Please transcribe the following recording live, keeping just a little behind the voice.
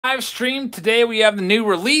Live stream today. We have the new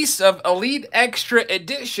release of Elite Extra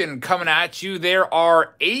Edition coming at you. There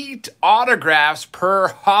are 8 autographs per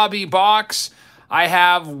hobby box. I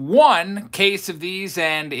have one case of these,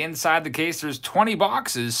 and inside the case there's 20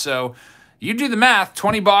 boxes. So you do the math,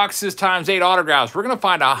 20 boxes times 8 autographs. We're going to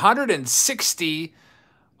find 160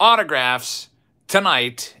 autographs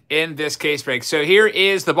tonight in this case break. So here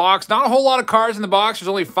is the box. Not a whole lot of cards in the box. There's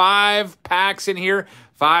only 5 packs in here.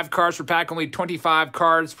 5 cards per pack, only 25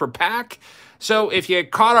 cards per pack. So if you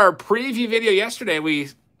caught our preview video yesterday, we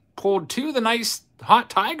pulled 2 of the nice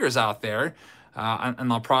hot Tigers out there on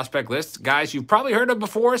the prospect list. Guys you've probably heard of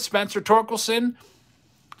before, Spencer Torkelson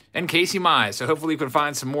and Casey Mize. So hopefully we can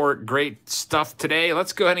find some more great stuff today.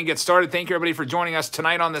 Let's go ahead and get started. Thank you, everybody, for joining us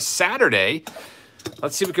tonight on this Saturday.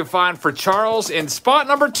 Let's see what we can find for Charles in spot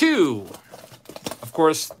number 2. Of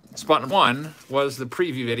course, spot number 1 was the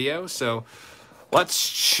preview video, so let's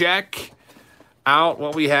check out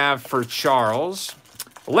what we have for Charles.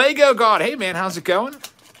 Lego God, hey man, how's it going?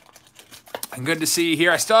 Good to see you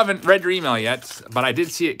here. I still haven't read your email yet, but I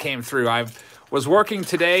did see it came through. I was working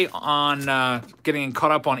today on getting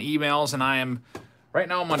caught up on emails, and right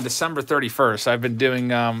now I'm on December 31st. I've been doing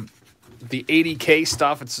the 80K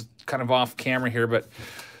stuff. It's kind of off camera here, but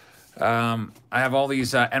I have all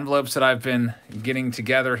these envelopes that I've been getting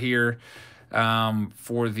together here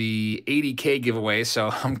for the 80K giveaway. So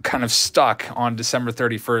I'm kind of stuck on December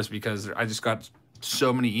 31st because I just got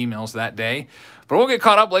so many emails that day. But we'll get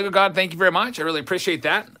caught up. Lego God, thank you very much. I really appreciate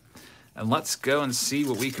that. And let's go and see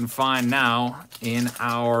what we can find now in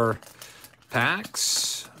our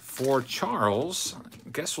packs for Charles. I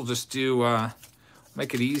guess we'll just do,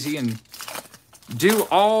 make it easy and do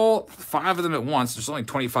all 5 of them at once. There's only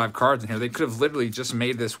 25 cards in here. They could have literally just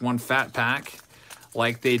made this one fat pack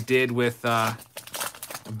like they did with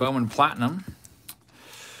Bowman Platinum.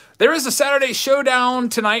 There is a Saturday Showdown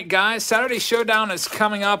tonight, guys. Saturday Showdown is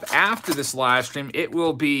coming up after this live stream. It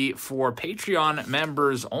will be for Patreon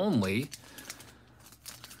members only.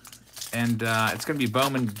 And it's going to be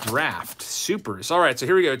Bowman Draft Supers. All right, so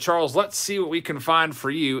here we go. Charles, let's see what we can find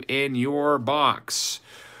for you in your box.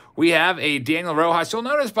 We have a Daniel Rojas. You'll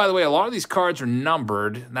notice, by the way, a lot of these cards are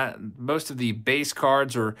numbered. Most of the base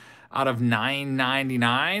cards are out of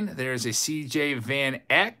 $9.99. There's a CJ Van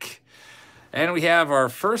Eck. And we have our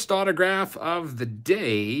first autograph of the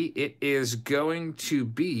day. It is going to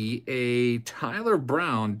be a Tyler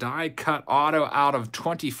Brown die-cut auto out of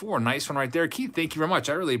 24. Nice one right there. Keith, thank you very much.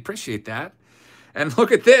 I really appreciate that. And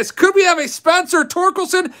look at this. Could we have a Spencer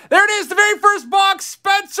Torkelson? There it is, the very first box.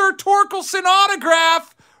 Spencer Torkelson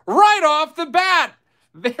autograph right off the bat.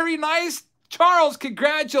 Very nice. Charles,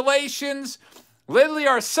 congratulations. Literally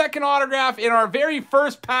our second autograph in our very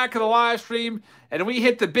first pack of the live stream. And we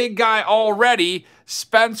hit the big guy already,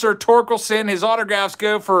 Spencer Torkelson. His autographs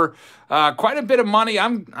go for quite a bit of money. I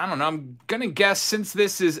don't know. I'm going to guess since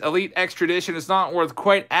this is Elite Extra Edition, it's not worth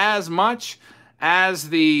quite as much as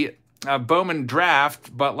the Bowman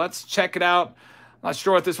Draft. But let's check it out. Not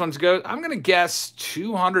sure what this one's goes. I'm going to guess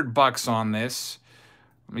 $200 on this.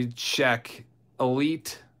 Let me check.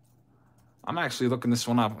 Elite. I'm actually looking this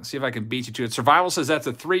one up. Let's see if I can beat you to it. Survival says that's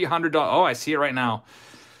a $300. Oh, I see it right now.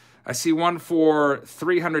 I see one for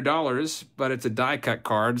 $300, but it's a die-cut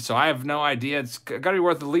card, so I have no idea. It's got to be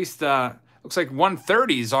worth at least, looks like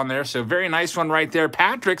 130s on there, so very nice one right there.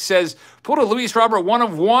 Patrick says, pulled a Luis Robert 1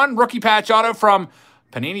 of 1 rookie patch auto from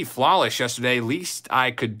Panini Flawless yesterday. Least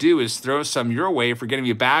I could do is throw some your way for getting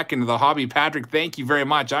me back into the hobby. Patrick, thank you very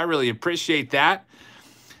much. I really appreciate that.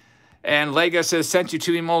 And Lego says, sent you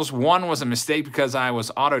 2 emails. One was a mistake because I was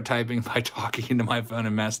auto-typing by talking into my phone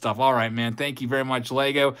and messed up. All right, man. Thank you very much,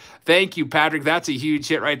 Lego. Thank you, Patrick. That's a huge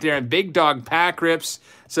hit right there. And Big Dog Pack Rips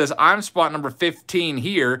says, I'm spot number 15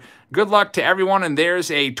 here. Good luck to everyone. And there's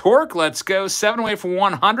a Torque. Let's go. 7 away from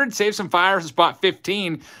 100. Save some fires in spot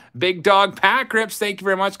 15. Big Dog Pack Rips. Thank you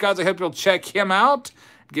very much, guys. I hope you'll check him out.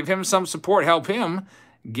 Give him some support. Help him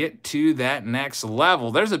get to that next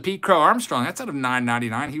level. There's a Pete Crow Armstrong. That's out of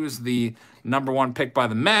 $9.99. He was the #1 pick by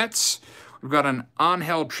the Mets. We've got an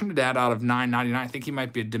Angel Trinidad out of $9.99. I think he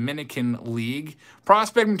might be a Dominican League.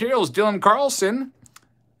 Prospect Materials, Dylan Carlson.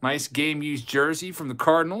 Nice game-used jersey from the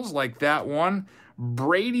Cardinals, like that one.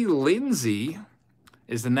 Brady Lindsey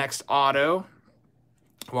is the next auto.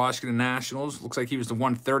 Washington Nationals. Looks like he was the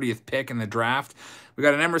 130th pick in the draft. We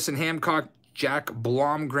got an Emerson Hancock, Jack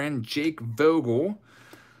Blomgren, Jake Vogel.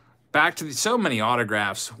 Back to so many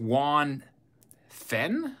autographs. Juan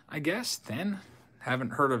Then, I guess. Then.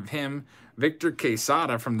 Haven't heard of him. Victor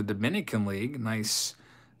Quesada from the Dominican League. Nice,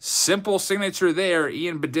 simple signature there.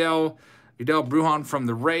 Ian Vidal Brujan from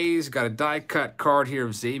the Rays. Got a die-cut card here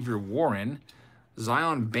of Xavier Warren.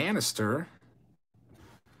 Zion Bannister.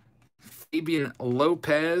 Fabian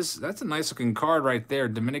Lopez. That's a nice looking card right there.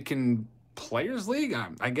 Dominican Players League,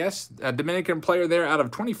 I guess. A Dominican player there out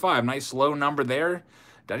of 25. Nice low number there.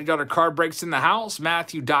 Daddy Daughter card breaks in the house.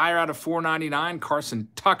 Matthew Dyer out of 499. Carson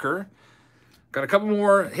Tucker. Got a couple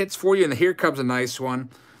more hits for you, and here comes a nice one.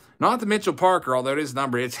 Not the Mitchell Parker, although it is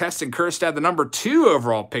numbered. It's Heston Kjerstad, the number 2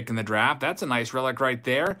 overall pick in the draft. That's a nice relic right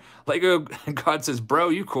there. Lego God says, bro,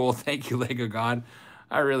 you cool. Thank you, Lego God.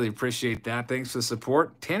 I really appreciate that. Thanks for the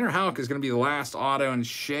support. Tanner Houck is going to be the last auto, and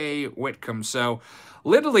Shea Whitcomb. So,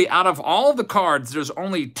 literally, out of all of the cards, there's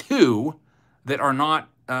only 2 that are not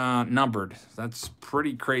numbered. That's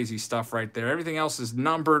pretty crazy stuff right there. Everything else is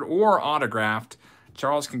numbered or autographed.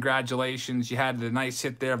 Charles, congratulations. You had the nice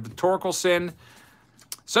hit there of the Torkelson.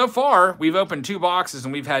 So far, we've opened 2 boxes,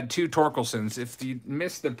 and we've had 2 Torkelsons. If you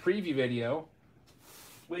missed the preview video,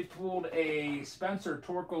 we pulled a Spencer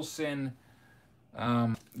Torkelson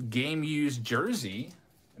game-used jersey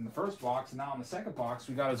in the first box, and now in the second box,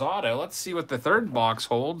 we got his auto. Let's see what the third box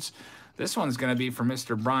holds. This one's going to be for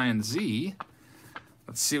Mr. Brian Z.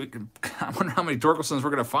 Let's see. I wonder how many Torkelsons we're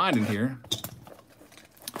going to find in here.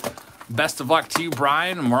 Best of luck to you,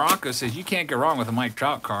 Brian. Morocco says, you can't go wrong with a Mike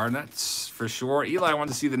Trout card. That's for sure. Eli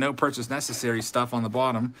wanted to see the no purchase necessary stuff on the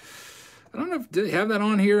bottom. I don't know if, do they have that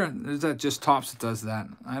on here? Or is that just Topps that does that?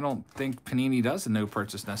 I don't think Panini does the no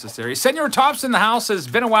purchase necessary. Senor Topps in the house says,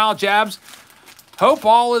 been a while, Jabs. Hope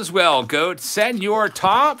all is well, Goat. Senor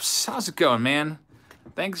Topps. How's it going, man?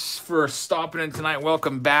 Thanks for stopping in tonight.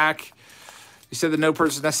 Welcome back. You said the no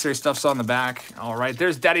purchase necessary stuff's on the back. All right.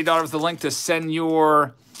 There's Daddy Daughter with the link to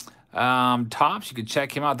Senor Topps. You can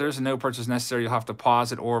check him out. There's a no purchase necessary. You'll have to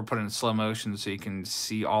pause it or put it in slow motion so you can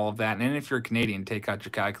see all of that. And if you're a Canadian, take out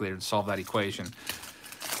your calculator to solve that equation.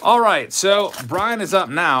 All right, so Brian is up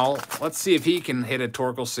now. Let's see if he can hit a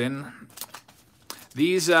Torkelson.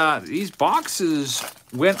 These boxes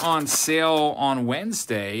went on sale on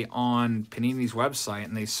Wednesday on Panini's website,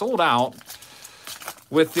 and they sold out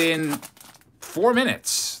within 4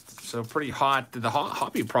 minutes. So pretty hot. The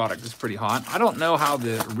hobby product is pretty hot. I don't know how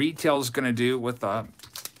the retail is going to do with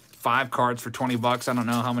 5 cards for 20 bucks. I don't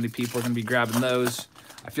know how many people are going to be grabbing those.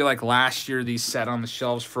 I feel like last year these sat on the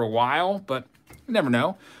shelves for a while, but you never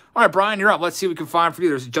know. All right, Brian, you're up. Let's see what we can find for you.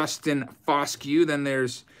 There's Justin Foscue. Then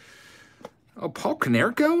there's Paul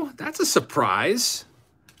Konerko. That's a surprise.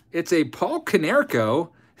 It's a Paul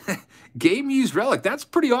Konerko game-used relic. That's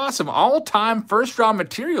pretty awesome. All-time first-round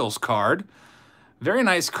materials card. Very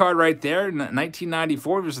nice card right there.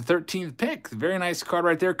 1994 was the 13th pick. Very nice card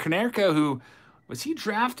right there. Konerko, who, was he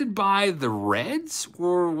drafted by the Reds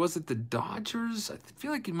or was it the Dodgers? I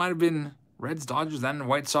feel like it might have been Reds, Dodgers, then the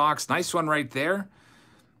White Sox. Nice one right there.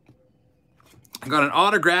 I got an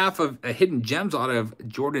autograph of a Hidden Gems auto of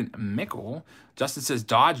Jordan Mickle. Justin says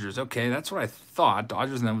Dodgers. Okay, that's what I thought.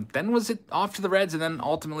 Dodgers, and then was it off to the Reds and then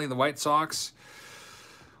ultimately the White Sox?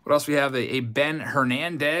 What else we have? A Ben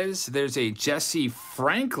Hernandez. There's a Jesse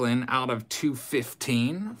Franklin out of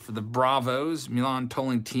 215 for the Bravos. Milan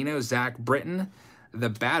Tolentino, Zach Britton, the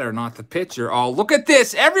batter, not the pitcher. Oh, look at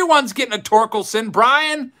this. Everyone's getting a Torkelson.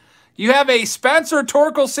 Brian, you have a Spencer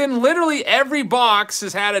Torkelson. Literally every box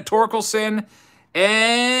has had a Torkelson,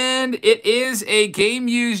 and it is a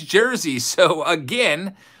game-used jersey. So,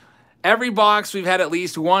 again, every box, we've had at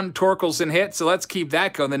least one Torkelson hit, so let's keep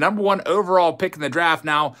that going. The number 1 overall pick in the draft.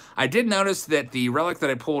 Now, I did notice that the relic that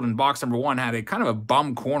I pulled in box number 1 had a kind of a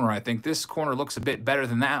bum corner, I think. This corner looks a bit better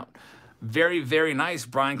than that. Very, very nice,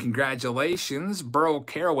 Brian. Congratulations. Burrow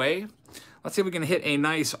Caraway. Let's see if we can hit a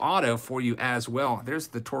nice auto for you as well. There's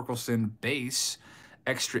the Torkelson base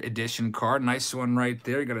extra edition card. Nice one right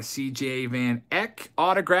there. You got a C.J. Van Eck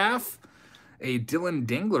autograph. A Dylan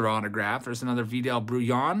Dingler autograph. There's another Vidal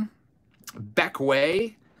Brujan.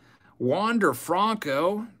 Beckway, Wander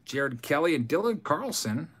Franco, Jared Kelly, and Dylan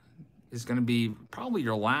Carlson is going to be probably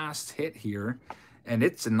your last hit here. And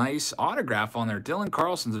it's a nice autograph on there. Dylan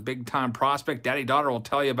Carlson's a big-time prospect. Daddy Daughter will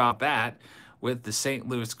tell you about that with the St.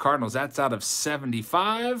 Louis Cardinals. That's out of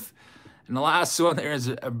 75. And the last one there is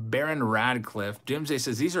a Baron Radcliffe. Doomsday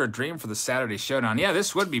says, these are a dream for the Saturday Showdown. Yeah,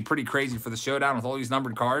 this would be pretty crazy for the Showdown with all these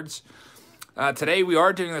numbered cards. Today, we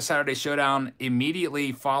are doing the Saturday Showdown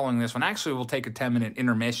immediately following this one. Actually, we'll take a 10-minute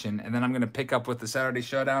intermission, and then I'm going to pick up with the Saturday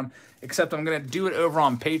Showdown, except I'm going to do it over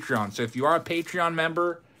on Patreon. So if you are a Patreon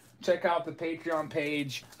member, check out the Patreon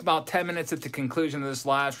page. About 10 minutes at the conclusion of this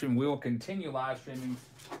live stream, we will continue live streaming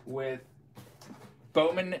with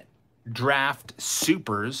Bowman Draft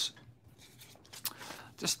Supers.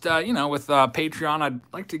 Just, you know, with Patreon, I'd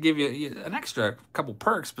like to give you an extra couple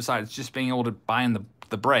perks besides just being able to buy in the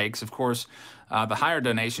the breaks. Of course, the higher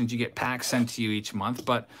donations, you get packs sent to you each month.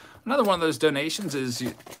 But another one of those donations is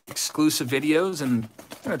exclusive videos, and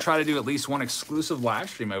I'm going to try to do at least one exclusive live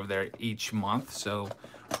stream over there each month. So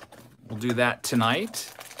we'll do that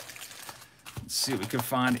tonight. Let's see what we can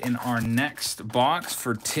find in our next box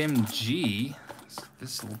for Tim G.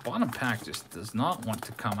 This bottom pack just does not want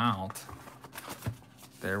to come out.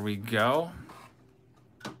 There we go.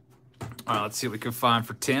 All right, let's see what we can find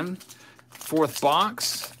for Tim. Fourth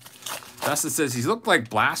box. Dustin says he's looked like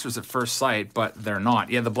blasters at first sight, but they're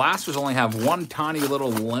not. Yeah, the blasters only have one tiny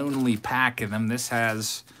little lonely pack in them. This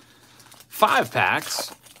has 5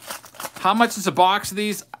 packs. How much is a box of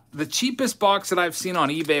these? The cheapest box that I've seen on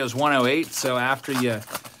eBay was $108. So after you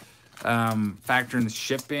factor in the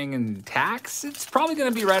shipping and tax, it's probably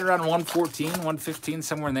going to be right around $114, $115,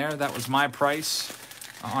 somewhere in there. That was my price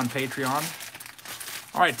on Patreon.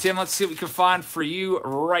 All right, Tim, let's see what we can find for you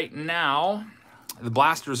right now. The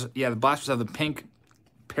blasters, yeah, the blasters have the pink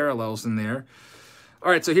parallels in there.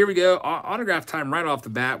 All right, so here we go. Autograph time right off the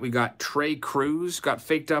bat. We got Trey Cruz, got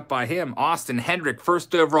faked up by him. Austin Hendrick,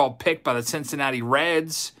 first overall pick by the Cincinnati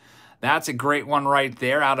Reds. That's a great one right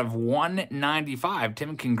there out of 195.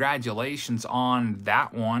 Tim, congratulations on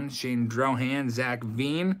that one. Shane Drohan, Zach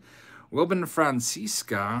Veen, Wilben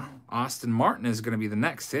Francisca. Austin Martin is going to be the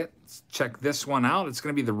next hit. Let's check this one out. It's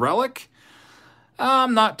going to be the Relic.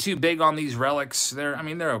 I'm not too big on these relics. They're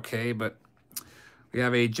okay, but we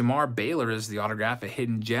have a Jamar Baylor as the autograph at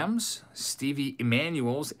Hidden Gems. Stevie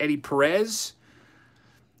Emanuel's, Eddie Perez.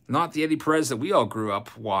 Not the Eddie Perez that we all grew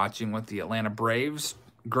up watching with the Atlanta Braves.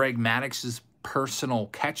 Greg Maddox's personal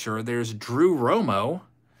catcher. There's Drew Romo.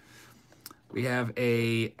 We have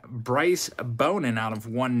a Bryce Bonin out of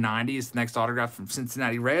 190 is the next autograph from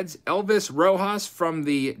Cincinnati Reds. Elvis Rojas from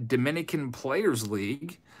the Dominican Players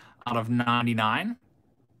League out of 99.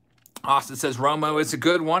 Austin says Romo is a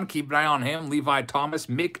good one. Keep an eye on him. Levi Thomas,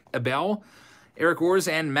 Mick Abel, Eric Ors,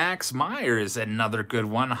 and Max Meyer is another good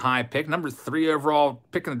one. High pick. Number 3 overall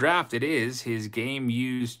pick in the draft. It is his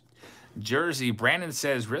game-used jersey. Brandon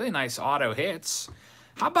says really nice auto hits.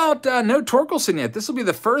 How about no Torkelson yet? This will be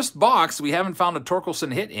the first box we haven't found a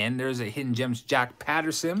Torkelson hit in. There's a Hidden Gems Jack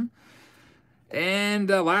Patterson. And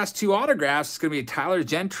last 2 autographs is going to be Tyler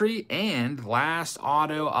Gentry, and last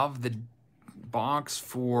auto of the box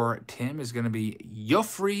for Tim is going to be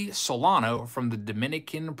Yofri Solano from the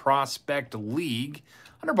Dominican Prospect League.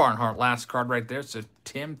 Hunter Barnhart, last card right there. So,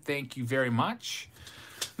 Tim, thank you very much.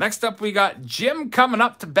 Next up, we got Jim coming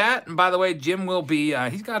up to bat. And by the way, Jim will be,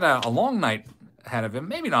 he's got a long night ahead of him.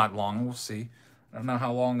 Maybe not long. We'll see. I don't know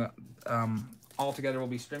how long altogether we'll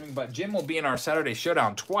be streaming, but Jim will be in our Saturday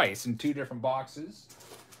Showdown twice in 2 different boxes.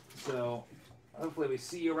 So hopefully we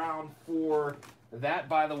see you around for that.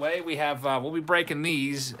 By the way, we have we'll be breaking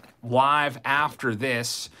these live after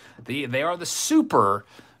this. They are the Super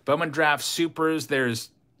Bowman Draft Supers. There's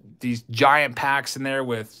these giant packs in there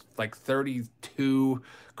with like 32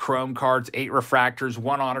 chrome cards, 8 refractors,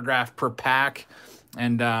 1 autograph per pack.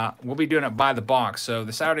 And we'll be doing it by the box. So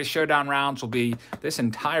the Saturday Showdown rounds will be, this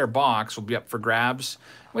entire box will be up for grabs.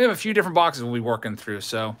 We have a few different boxes we'll be working through.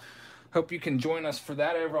 So hope you can join us for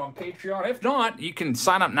that over on Patreon. If not, you can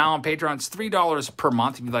sign up now on Patreon. It's $3 per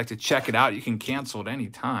month if you'd like to check it out. You can cancel at any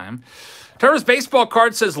time. Trevor's baseball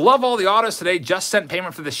card says, love all the autos today. Just sent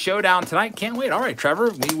payment for the Showdown tonight. Can't wait. All right,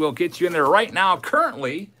 Trevor, we will get you in there right now.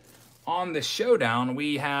 Currently on the Showdown,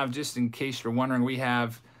 we have, just in case you're wondering, we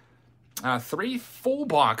have 3 full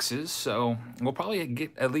boxes, so we'll probably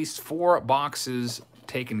get at least 4 boxes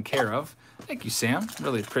taken care of. Thank you, Sam.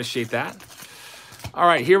 Really appreciate that. All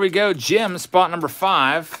right, here we go. Jim, spot number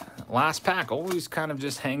 5. Last pack. Always kind of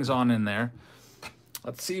just hangs on in there.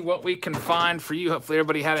 Let's see what we can find for you. Hopefully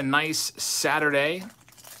everybody had a nice Saturday.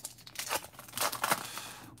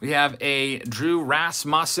 We have a Drew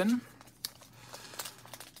Rasmussen.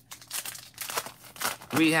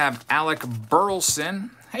 We have Alec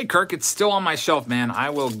Burleson. Hey, Kirk, it's still on my shelf, man. I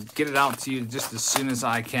will get it out to you just as soon as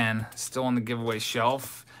I can. Still on the giveaway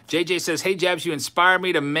shelf. JJ says, hey, Jabs, you inspire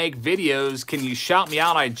me to make videos. Can you shout me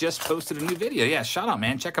out? I just posted a new video. Yeah, shout out,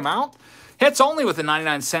 man. Check them out. Hits only with a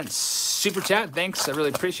 99-cent super chat. Thanks. I really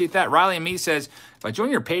appreciate that. Riley and me says, if I join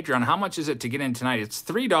your Patreon, how much is it to get in tonight? It's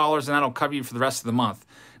 $3, and that'll cover you for the rest of the month.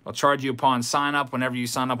 It'll charge you upon sign up whenever you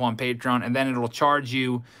sign up on Patreon, and then it'll charge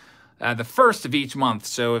you the first of each month.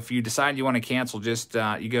 So if you decide you want to cancel, just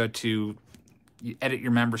you go to you edit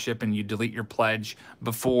your membership and you delete your pledge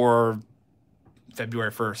before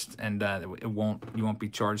February 1st, and you won't be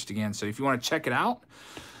charged again. So if you want to check it out,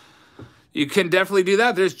 you can definitely do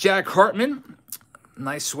that. There's Jack Hartman.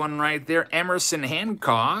 Nice one right there. Emerson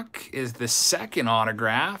Hancock is the second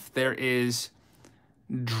autograph. There is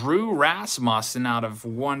Drew Rasmussen out of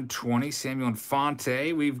 120. Samuel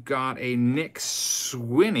Infante. We've got a Nick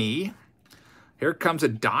Swinney. Here comes a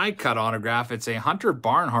die cut autograph. It's a Hunter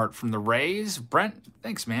Barnhart from the Rays. Brent,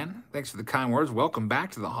 thanks, man. Thanks for the kind words. Welcome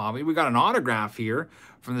back to the hobby. We got an autograph here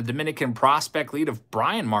from the Dominican prospect lead of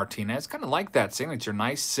Brian Martinez. Kind of like that signature.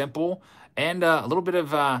 Nice, simple, and a little bit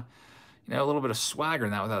of, a little bit of swagger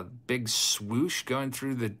in that with a big swoosh going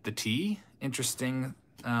through the T. Interesting,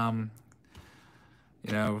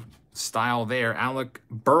 style there. Alec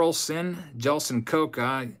Burleson, Jelson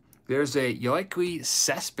Coca. There's a Yoelqui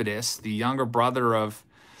Cespedes, the younger brother of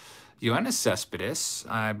Yoenis Cespedes,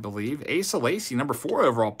 I believe. Asa Lacy, number 4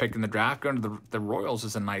 overall pick in the draft, going to the Royals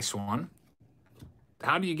is a nice one.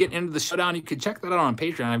 How do you get into the showdown? You can check that out on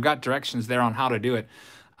Patreon. I've got directions there on how to do it.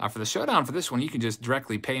 For the showdown for this one, you can just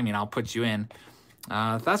directly pay me and I'll put you in.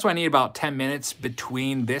 That's why I need about 10 minutes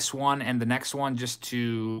between this one and the next one just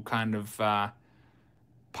to kind of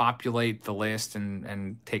populate the list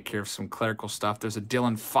and take care of some clerical stuff. There's a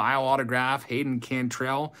Dylan File autograph, Hayden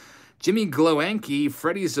Cantrell, Jimmy Glowenke,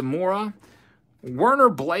 Freddie Zamora, Werner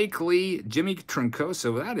Blakely, Jimmy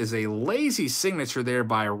Trincoso. That is a lazy signature there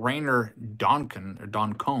by Rainer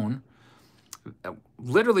Doncone.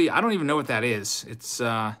 Literally, I don't even know what that is. It's,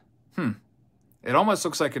 it almost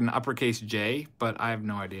looks like an uppercase J, but I have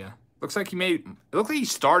no idea. Looks like it looked like he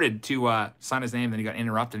started to sign his name, then he got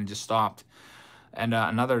interrupted and just stopped. And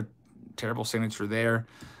another terrible signature there.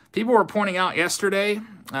 People were pointing out yesterday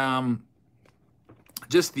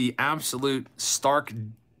just the absolute stark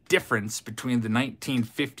difference between the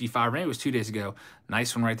 1955, maybe it was 2 days ago.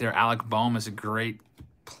 Nice one right there. Alec Bohm is a great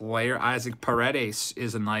player. Isaac Paredes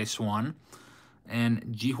is a nice one. And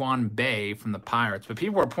Jihuan Bei from the Pirates. But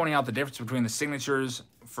people were pointing out the difference between the signatures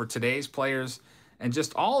for today's players and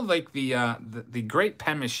just all of like the great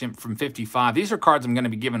penmanship from 55. These are cards I'm going to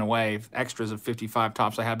be giving away, extras of 55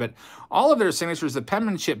 tops I have. But all of their signatures, the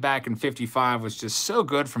penmanship back in 55 was just so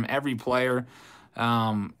good from every player.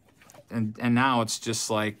 And now it's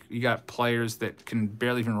just like you got players that can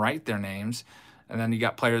barely even write their names. And then you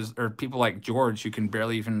got players or people like George who can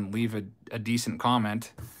barely even leave a decent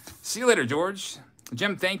comment. See you later, George.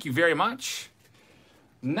 Jim, thank you very much.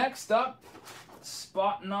 Next up,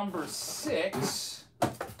 spot number 6.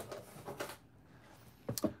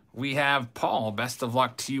 We have Paul. Best of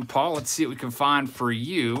luck to you, Paul. Let's see what we can find for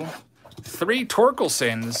you. 3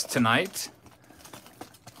 Torkelsons tonight.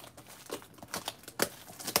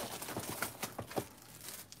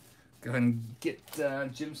 Go ahead and get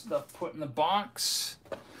Jim's stuff put in the box.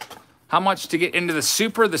 How much to get into the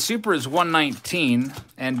Super? The Super is 119,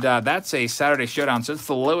 and that's a Saturday Showdown, so it's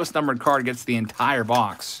the lowest numbered card gets the entire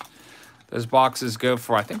box. Those boxes go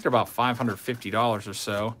for, I think they're about $550 or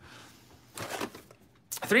so.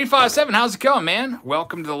 357, how's it going, man?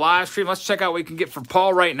 Welcome to the live stream. Let's check out what we can get for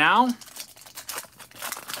Paul right now.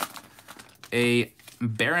 A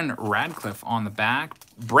Baron Radcliffe on the back.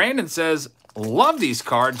 Brandon says, love these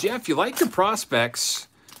cards. Yeah, if you like your prospects,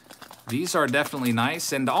 these are definitely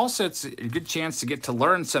nice. And also, it's a good chance to get to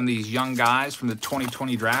learn some of these young guys from the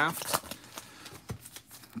 2020 draft.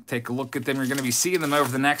 Take a look at them. You're going to be seeing them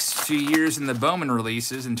over the next few years in the Bowman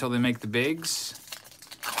releases until they make the bigs.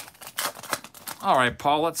 All right,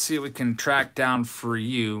 Paul, let's see what we can track down for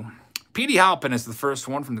you. Petey Halpin is the first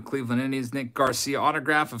one from the Cleveland Indians. Nick Garcia,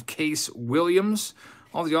 autograph of Case Williams.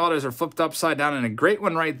 All the autos are flipped upside down, and a great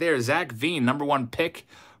one right there. Zach Veen, #1 pick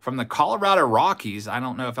from the Colorado Rockies. I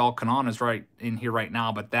don't know if El Canon is right in here right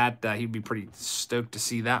now, but that he'd be pretty stoked to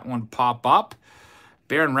see that one pop up.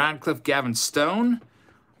 Baron Radcliffe, Gavin Stone.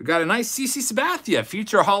 We got a nice CC Sabathia,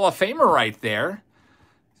 future Hall of Famer right there.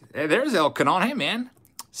 Hey, there's El Canon. Hey, man.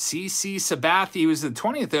 CC Sabathia was the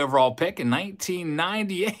 20th overall pick in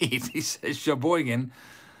 1998. He says Sheboygan.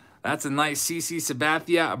 That's a nice CC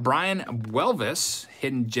Sabathia. Brian Welvis,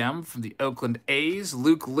 hidden gem from the Oakland A's.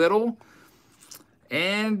 Luke Little.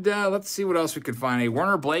 And let's see what else we could find. A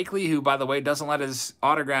Werner Blakely, who, by the way, doesn't let his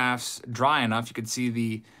autographs dry enough. You can see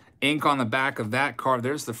the ink on the back of that card.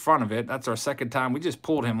 There's the front of it. That's our second time. We just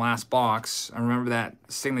pulled him last box. I remember that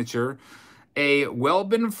signature. A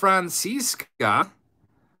Welbin Francisca.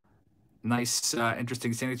 Nice,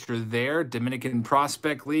 interesting signature there. Dominican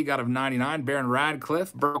Prospect League out of 99. Baron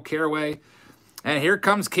Radcliffe, Burl Caraway. And here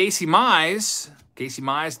comes Casey Mize. Casey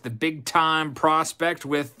Mize, the big-time prospect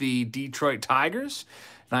with the Detroit Tigers.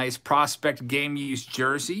 Nice prospect game-used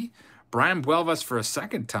jersey. Brian Buelvas for a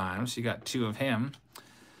second time, so you got 2 of him.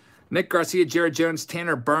 Nick Garcia, Jared Jones,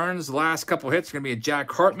 Tanner Burns. The last couple hits are going to be a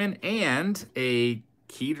Jack Hartman and a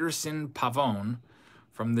Keterson Pavone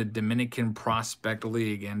from the Dominican Prospect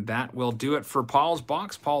League. And that will do it for Paul's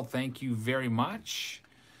box. Paul, thank you very much.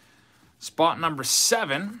 Spot number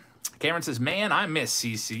 7. Cameron says, man, I miss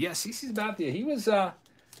CC. Yeah, CC's about the... He was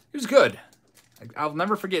good. I'll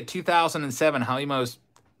never forget 2007, how he most,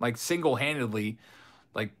 like, single-handedly,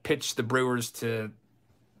 like, pitched the Brewers to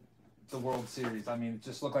the World Series. I mean, it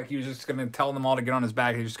just looked like he was just going to tell them all to get on his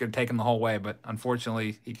back. He was just going to take them the whole way, but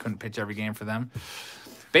unfortunately, he couldn't pitch every game for them.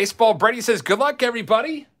 Baseball Brady says, good luck,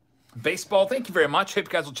 everybody. Baseball, thank you very much. Hope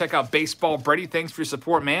you guys will check out Baseball Brady. Thanks for your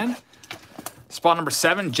support, man. Spot number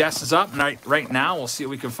 7, Jess is up right now. We'll see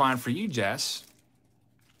what we can find for you, Jess.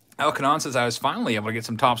 El Canon says, I was finally able to get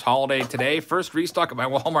some Topps Holiday today. First restock at my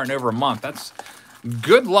Walmart in over a month. That's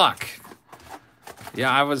good luck. Yeah,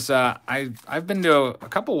 I was, I've been to a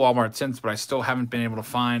couple Walmart since, but I still haven't been able to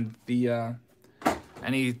find the,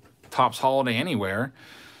 any Topps Holiday anywhere.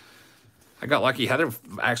 I got lucky. Heather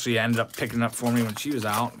actually ended up picking it up for me when she was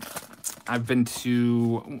out. I've been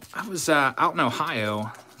to, I was out in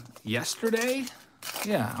Ohio yesterday.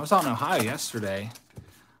 Yeah, I was out in Ohio yesterday.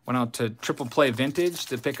 Went out to Triple Play Vintage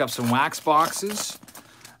to pick up some wax boxes.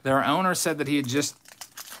 Their owner said that he had just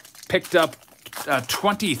picked up a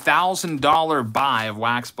 $20,000 buy of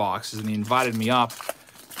wax boxes, and he invited me up.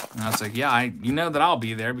 And I was like, yeah, you know that I'll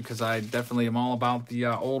be there because I definitely am all about the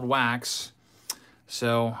old wax.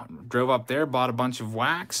 So drove up there, bought a bunch of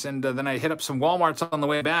wax, and then I hit up some Walmarts on the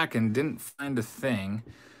way back and didn't find a thing.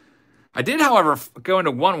 I did, however, go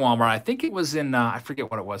into one Walmart. I think it was in, I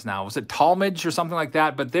forget what it was now. Was it Talmadge or something like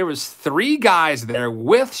that? But there was 3 guys there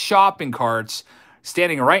with shopping carts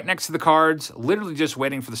standing right next to the cards, literally just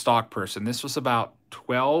waiting for the stock person. This was about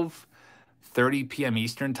 12:30 p.m.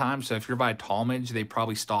 Eastern time. So if you're by Talmadge, they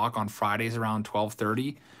probably stock on Fridays around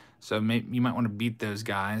 12:30. So maybe you might want to beat those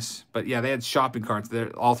guys. But yeah, they had shopping carts.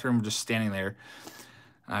 All 3 of them were just standing there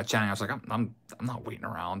chatting. I was like, I'm not waiting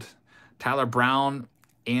around. Tyler Brown,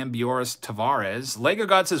 Ambioris Tavares. Lego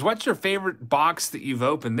God says, what's your favorite box that you've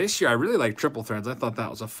opened this year? I really like Triple Threads. I thought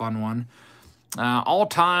that was a fun one. All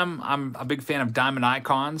time, I'm a big fan of Diamond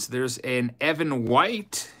Icons. There's an Evan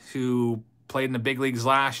White who played in the big leagues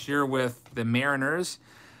last year with the Mariners.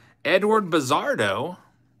 Edward Bizardo,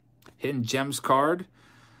 Hidden Gems card.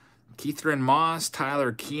 Keithrin Moss,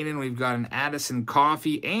 Tyler Keenan. We've got an Addison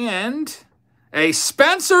Coffee and a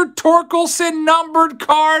Spencer Torkelson numbered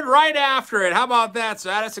card right after it. How about that? So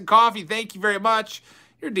Addison Coffee, thank you very much.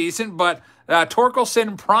 You're decent, but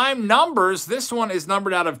Torkelson prime numbers. This one is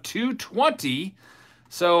numbered out of 220.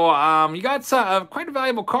 So you got quite a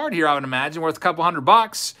valuable card here, I would imagine, worth a couple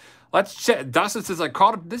 $100. Let's check. Dustin says, I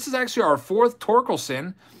called it. This is actually our 4th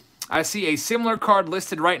Torkelson. I see a similar card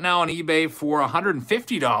listed right now on eBay for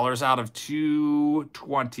 $150 out of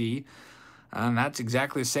 220. And that's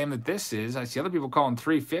exactly the same that this is. I see other people calling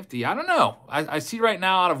 $350. I don't know. I see right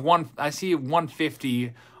now out of I see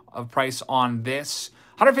 $150 of price on this.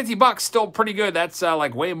 $150 still pretty good. That's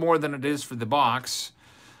like way more than it is for the box.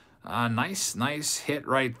 Nice hit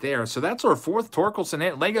right there. So that's our 4th Torkelson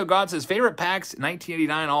hit. Lego God says, favorite packs,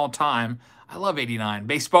 1989 all time. I love 89.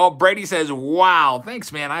 Baseball Brady says, wow.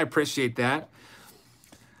 Thanks, man. I appreciate that.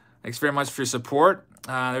 Thanks very much for your support.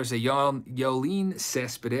 There's a Yolene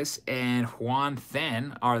Cespedes and Juan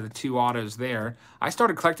Then are the 2 autos there. I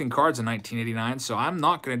started collecting cards in 1989, so I'm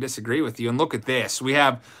not going to disagree with you. And look at this. We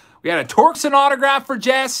had a Torkelson autograph for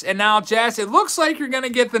Jess, and now, Jess, it looks like you're going to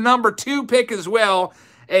get the number 2 pick as well.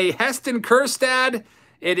 A Heston Kjerstad.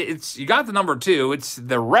 You got the number 2. It's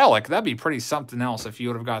the relic. That'd be pretty something else if you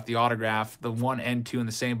would have got the autograph, the 1 and 2 in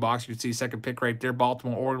the same box. You could see second pick right there.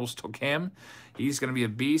 Baltimore Orioles took him. He's going to be a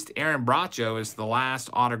beast. Aaron Bracho is the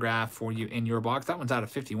last autograph for you in your box. That one's out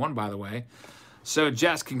of 51, by the way. So,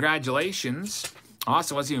 Jess, congratulations.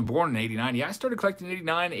 Austin wasn't even born in 89. Yeah, I started collecting in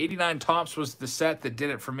 89. 89 Topps was the set that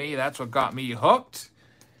did it for me. That's what got me hooked.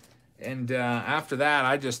 And after that,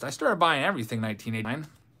 I started buying everything 1989.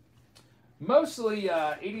 Mostly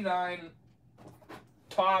 89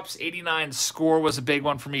 Topps, 89 Score was a big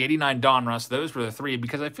one for me. 89 Donruss, those were the 3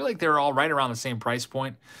 because I feel like they were all right around the same price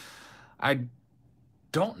point. I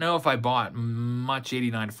don't know if I bought much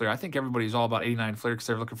 89 Fleer. I think everybody's all about 89 Fleer because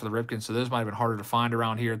they were looking for the Ripken, so those might have been harder to find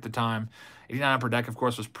around here at the time. 89 Upper Deck, of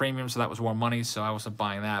course, was premium, so that was more money, so I wasn't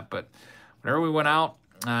buying that. But whenever we went out,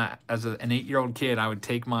 as an 8-year-old kid, I would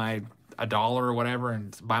take my $1 or whatever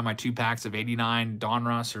and buy my 2 packs of 89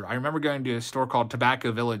 Donruss. Or I remember going to a store called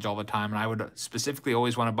Tobacco Village all the time, and I would specifically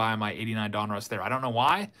always want to buy my 89 Donruss there. I don't know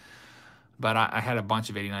why, but I had a bunch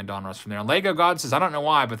of 89 Donruss from there. And Lego God says, I don't know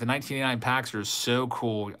why, but the 1989 packs are so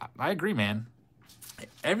cool. I agree, man.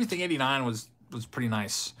 Everything 89 was pretty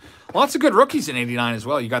nice. Lots of good rookies in 89 as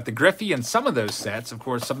well. You got the Griffey and some of those sets. Of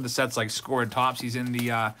course, some of the sets like Score and Topps, he's in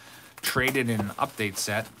the traded and update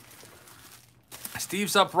set.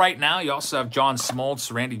 Steve's up right now. You also have John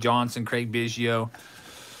Smoltz, Randy Johnson, Craig Biggio,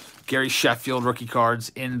 Gary Sheffield rookie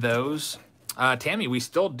cards in those. Tammy, we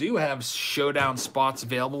still do have showdown spots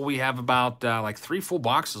available. We have about like 3 full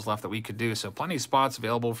boxes left that we could do. So plenty of spots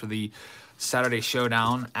available for the Saturday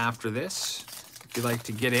showdown after this. If you'd like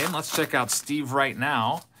to get in, let's check out Steve right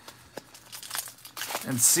now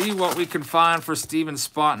and see what we can find for Steve in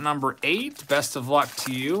spot number 8. Best of luck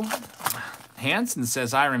to you. Hanson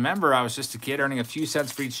says, I remember I was just a kid earning a few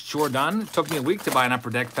cents for each chore done. It took me a week to buy an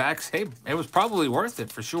Upper Deck pack. Hey, it was probably worth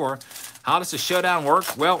it for sure. How does the showdown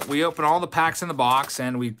work? Well, we open all the packs in the box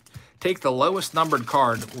and we take the lowest numbered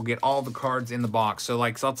card. We'll get all the cards in the box. So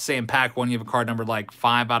like, so let's say in pack 1, you have a card numbered like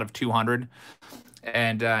 5 out of 200.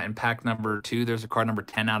 And in pack number 2, there's a card number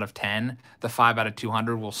 10 out of 10. The 5 out of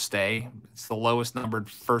 200 will stay. It's the lowest numbered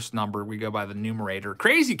first number. We go by the numerator.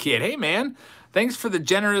 Crazy Kid. Hey, man. Thanks for the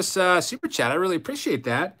generous super chat. I really appreciate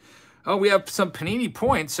that. Oh, we have some Panini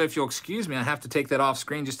points. So if you'll excuse me, I have to take that off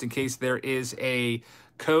screen just in case there is a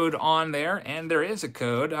code on there. And there is a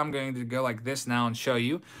code. I'm going to go like this now and show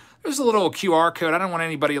you. There's a little QR code. I don't want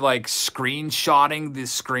anybody like screenshotting the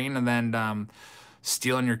screen and then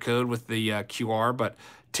stealing your code with the QR, but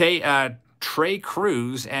Trey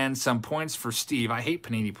Cruz and some points for Steve. I hate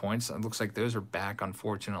Panini points. It looks like those are back,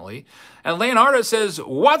 unfortunately. And Leonardo says,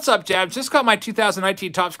 what's up, Jabs? Just got my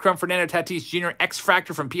 2019 Topps Chrome Fernando Tatis Jr.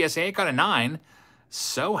 X-Fractor from PSA. Got a 9.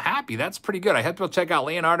 So happy. That's pretty good. I hope you'll check out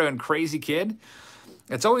Leonardo and Crazy Kid.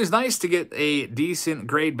 It's always nice to get a decent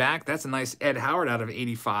grade back. That's a nice Ed Howard out of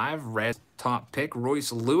 85. Red top pick.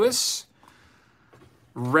 Royce Lewis.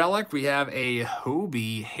 Relic, we have a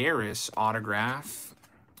Hobie Harris autograph.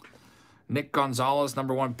 Nick Gonzalez,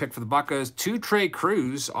 #1 pick for the Buccos. 2 Trey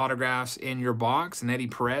Cruz autographs in your box. And Eddie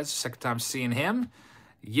Perez, second time seeing him.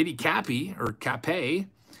 Yiddy Cappy, or Cape.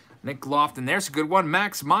 Nick Lofton, there's a good one.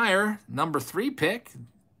 Max Meyer, #3 pick.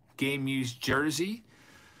 Game used jersey.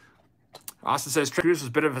 Austin says, Trey Cruz was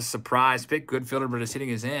a bit of a surprise pick. Good fielder, but his hitting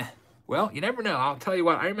is eh. Well, you never know. I'll tell you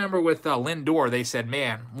what. I remember with Lindor, they said,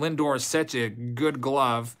 man, Lindor is such a good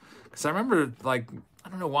glove. Because I remember, like, I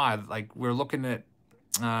don't know why. Like, we were looking at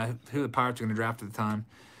who the Pirates were going to draft at the time.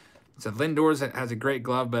 It said, Lindor has a great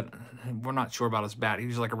glove, but we're not sure about his bat. He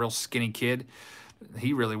was like a real skinny kid.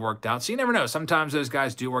 He really worked out. So you never know. Sometimes those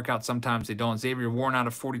guys do work out. Sometimes they don't. Xavier Warren out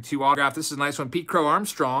of 42 autograph. This is a nice one. Pete Crow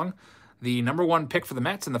Armstrong, the #1 pick for the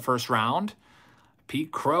Mets in the first round.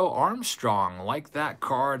 Pete Crow Armstrong, like that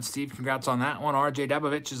card. Steve, congrats on that one. RJ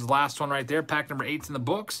Dabovich is the last one right there. Pack number 8's in the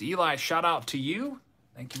books. Eli, shout out to you.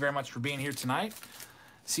 Thank you very much for being here tonight.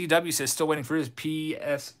 CW says still waiting for his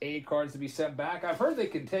PSA cards to be sent back. I've heard they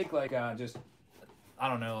can take like just, I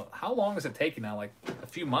don't know, how long is it taking now? Like a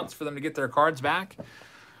few months for them to get their cards back?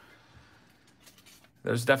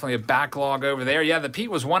 There's definitely a backlog over there. Yeah, the Pete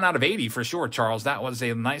was 1 out of 80 for sure, Charles. That was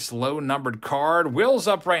a nice low-numbered card. Will's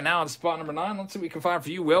up right now in spot number 9. Let's see what we can find for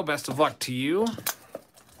you, Will. Best of luck to you.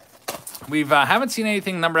 We haven't seen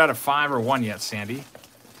anything numbered out of 5 or 1 yet, Sandy.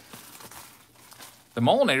 The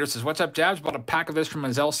Molinator says, what's up, Jabs? Bought a pack of this from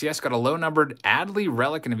his LCS. Got a low-numbered Adley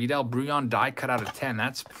Relic and a Vidal Brouillon die cut out of 10.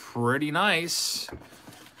 That's pretty nice.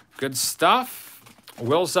 Good stuff.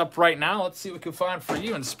 Will's up right now. Let's see what we can find for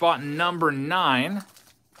you in spot number 9.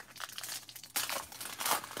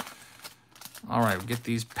 All right, we'll get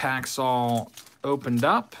these packs all opened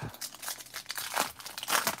up.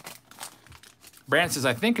 Brandon says,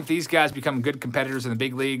 I think if these guys become good competitors in the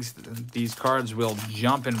big leagues, these cards will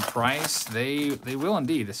jump in price. They will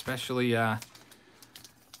indeed, especially, you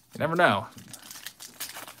never know.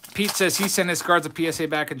 Pete says he sent his cards a PSA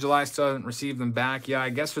back in July, still hasn't received them back. Yeah, I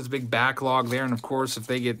guess there's a big backlog there, and of course, if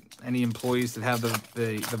they get any employees that have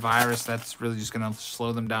the virus, that's really just going to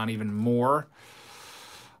slow them down even more.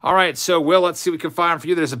 All right, so Will, let's see what we can find for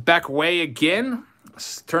you. There's a Beck Way again.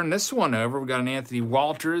 Let's turn this one over. We got an Anthony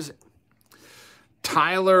Walters.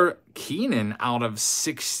 Tyler Keenan out of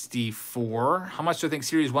 64. How much do I think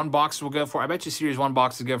Series 1 boxes will go for? I bet you Series 1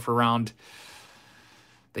 boxes go for around...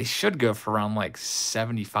 They should go for around like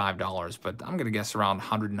 $75, but I'm going to guess around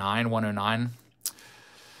 109.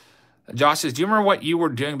 Josh says, do you remember what you were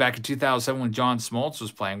doing back in 2007 when John Smoltz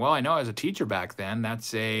was playing? Well, I know I was a teacher back then.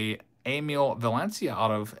 That's a Emil Valencia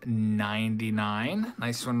out of 99.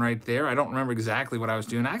 Nice one right there. I don't remember exactly what I was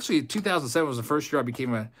doing. Actually, 2007 was the first year I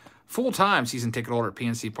became a full-time season ticket holder at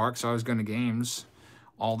PNC Park, so I was going to games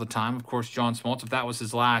all the time. Of course, John Smoltz, if that was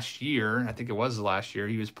his last year, I think it was his last year,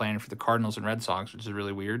 he was playing for the Cardinals and Red Sox, which is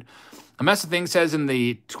really weird. A Mess of Things says, in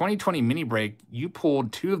the 2020 mini break, you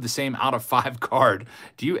pulled 2 of the same out of 5 card.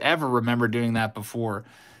 Do you ever remember doing that before?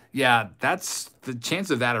 Yeah, that's the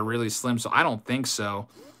chance of that are really slim, so I don't think so.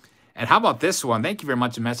 And how about this one? Thank you very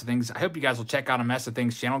much, A Mess of Things. I hope you guys will check out A Mess of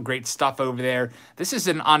Things channel. Great stuff over there. This is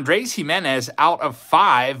an Andres Gimenez out of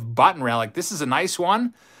 5 button relic. This is a nice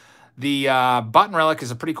one. The button relic is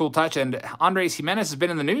a pretty cool touch, and Andres Gimenez has been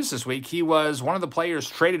in the news this week. He was one of the players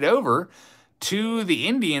traded over to the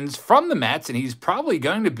Indians from the Mets, and he's probably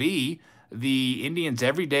going to be the Indians'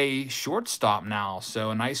 everyday shortstop now. So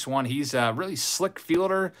a nice one. He's a really slick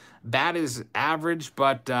fielder. Bat is average,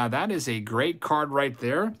 but that is a great card right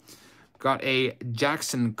there. Got a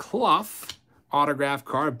Jackson Clough autograph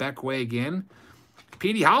card. Beckway again.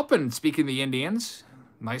 Petey Halpin, speaking of the Indians.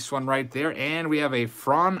 Nice one right there. And we have a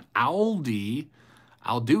Fran Aldui,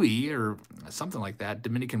 or something like that,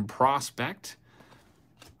 Dominican prospect.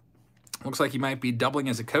 Looks like he might be doubling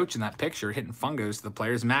as a coach in that picture, hitting fungos to the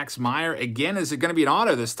players. Max Meyer, again, is it going to be an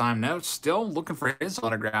auto this time? No, still looking for his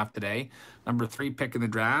autograph today. Number 3 pick in the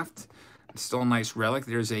draft. Still a nice relic.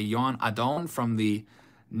 There's a Yon Adon from the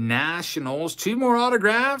Nationals. 2 more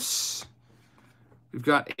autographs. We've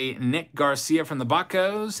got a Nick Garcia from the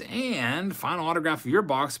Buccos. And final autograph of your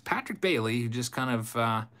box, Patrick Bailey, who just kind of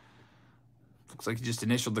looks like he just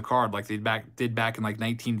initialed the card like they did back in like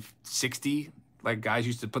 1960. Like guys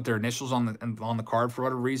used to put their initials on the card for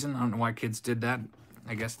whatever reason. I don't know why kids did that.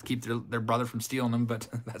 I guess to keep their brother from stealing them, but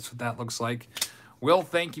that's what that looks like. Will,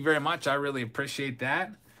 thank you very much. I really appreciate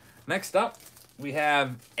that. Next up, we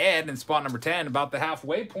have Ed in spot number 10, about the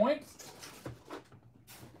halfway point.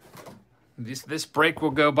 This break will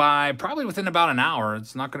go by probably within about an hour.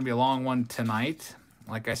 It's not going to be a long one tonight.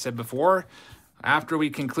 Like I said before, after we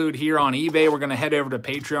conclude here on eBay, we're going to head over to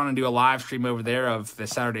Patreon and do a live stream over there of the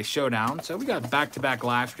Saturday Showdown. So we got back-to-back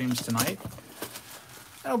live streams tonight.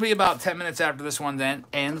 That'll be about 10 minutes after this one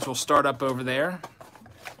ends. We'll start up over there.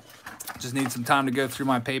 Just need some time to go through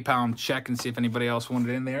my PayPal and check and see if anybody else wanted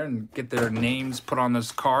in there and get their names put on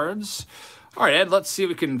those cards. All right, Ed, let's see what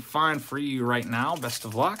we can find for you right now. Best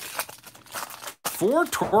of luck. 4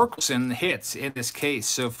 Torkelson hits in this case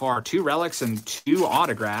so far. 2 relics and 2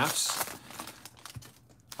 autographs.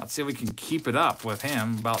 Let's see if we can keep it up with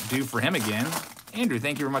him. About due for him again. Andrew,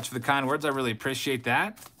 thank you very much for the kind words. I really appreciate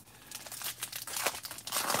that.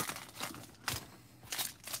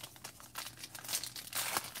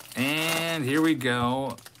 And here we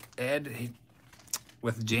go. Ed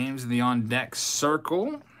with James in the on-deck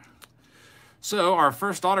circle. So our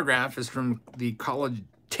first autograph is from the college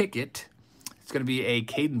ticket. It's going to be a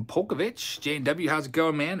Caden Polkovich. J&W, how's it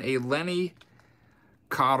going, man? A Lenny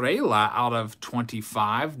Carrera out of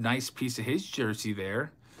 25. Nice piece of his jersey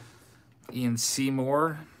there. Ian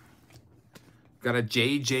Seymour. Got a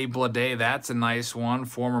J.J. Bleday. That's a nice one.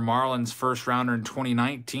 Former Marlins first rounder in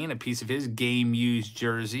 2019. A piece of his game-used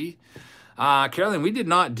jersey. Carolyn, we did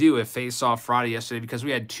not do a face-off Friday yesterday because we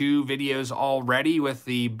had 2 videos already with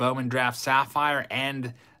the Bowman Draft Sapphire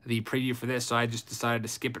and the preview for this, so I just decided to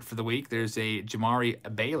skip it for the week. There's a Jamari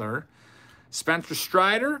Baylor. Spencer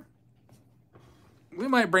Strider. We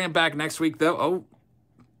might bring it back next week, though. Oh,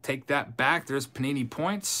 take that back. There's Panini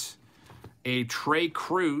points. A Trey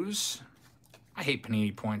Cruz. I hate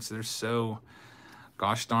Panini points. They're so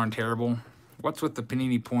gosh darn terrible. What's with the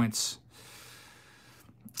Panini points?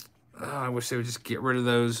 I wish they would just get rid of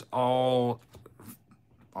those all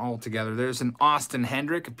together. There's an Austin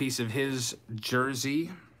Hendrick, a piece of his jersey.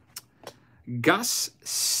 Gus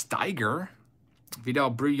Steiger. Vidal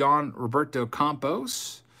Brujan, Roberto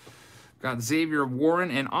Campos. Got Xavier Warren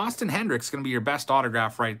and Austin Hendrick's going to be your best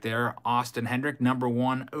autograph right there. Austin Hendrick,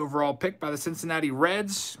 #1 overall pick by the Cincinnati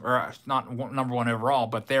Reds. Or not #1 overall,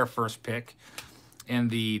 but their first pick in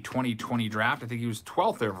the 2020 draft. I think he was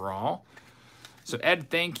 12th overall. So, Ed,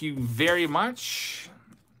 thank you very much.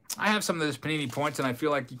 I have some of those Panini points, and I feel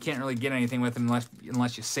like you can't really get anything with them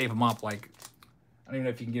unless you save them up. Like, I don't even know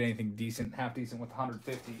if you can get anything decent, half decent with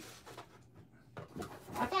 150.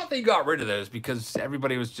 I thought they got rid of those because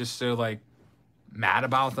everybody was just so, like, mad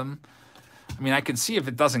about them. I mean, I could see if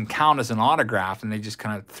it doesn't count as an autograph and they just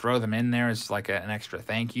kind of throw them in there as, like, an extra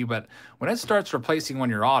thank you. But when it starts replacing one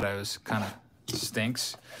of your autos, it kind of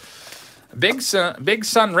stinks. Big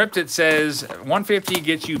Sun Ripped It says 150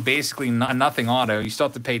 gets you basically nothing auto. You still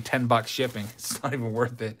have to pay $10 shipping. It's not even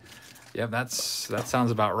worth it. Yeah, that sounds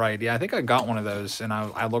about right. Yeah, I think I got one of those, and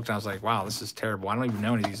I looked and I was like, wow, this is terrible. I don't even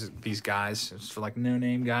know any of these guys. It's for like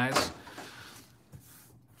no-name guys.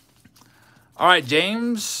 All right,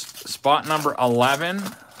 James, spot number 11.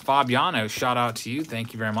 Fabiano, shout out to you.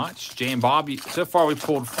 Thank you very much. Jay and Bob, so far we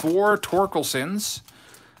pulled 4 Torkelson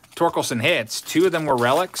hits. 2 of them were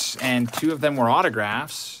relics, and 2 of them were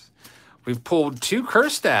autographs. We've pulled 2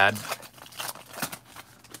 Kjerstad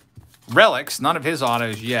relics, none of his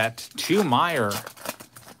autos yet. 2 Meyer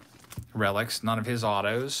relics, none of his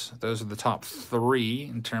autos. Those are the top 3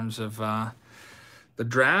 in terms of the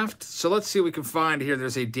draft. So let's see what we can find here.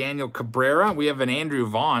 There's a Daniel Cabrera. We have an Andrew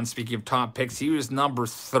Vaughn. Speaking of top picks, he was number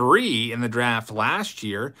 3 in the draft last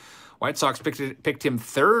year. White Sox picked him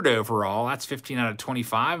 3rd overall. That's 15 out of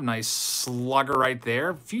 25. Nice slugger right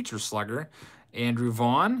there. Future slugger. Andrew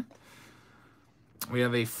Vaughn. We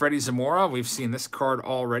have a Freddie Zamora. We've seen this card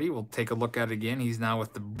already. We'll take a look at it again. He's now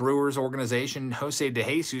with the Brewers organization. Jose De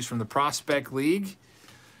Jesus from the Prospect League.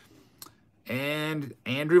 And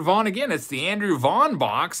Andrew Vaughn again. It's the Andrew Vaughn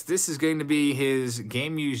box. This is going to be his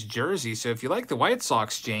game-used jersey. So if you like the White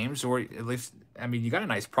Sox, James, or at least, I mean, you got a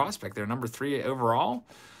nice prospect there, number 3 overall.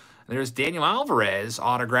 There's Daniel Alvarez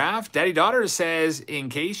autograph. Daddy Daughter says, in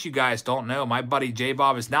case you guys don't know, my buddy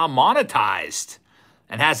J-Bob is now monetized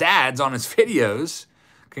and has ads on his videos.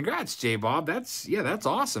 Congrats, J-Bob. That's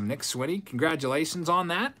awesome. Nick Sweeney, congratulations on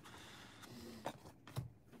that.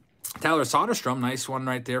 Tyler Soderstrom, nice one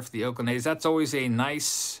right there for the Oakland A's. That's always a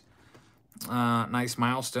nice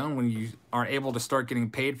milestone when you are able to start getting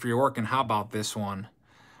paid for your work. And how about this one?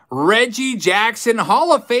 Reggie Jackson,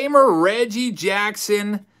 Hall of Famer Reggie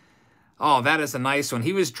Jackson. Oh, that is a nice one.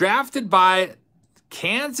 He was drafted by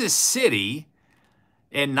Kansas City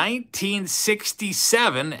in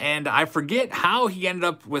 1967, and I forget how he ended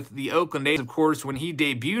up with the Oakland A's. Of course, when he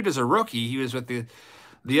debuted as a rookie, he was with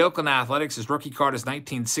the Oakland Athletics. His rookie card is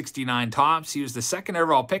 1969 Topps. He was the 2nd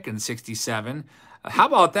overall pick in 67. How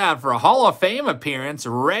about that for a Hall of Fame appearance?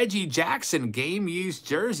 Reggie Jackson game-used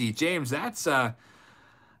jersey. James, that's...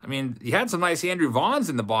 I mean, you had some nice Andrew Vaughns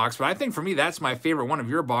in the box, but I think for me, that's my favorite one of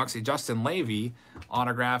your box, a Justin Levy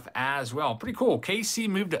autograph as well. Pretty cool. KC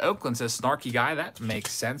moved to Oakland, says Snarky Guy. That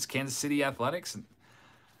makes sense. Kansas City Athletics.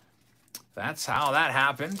 That's how that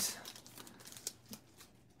happened.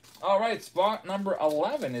 All right, spot number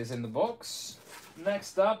 11 is in the books.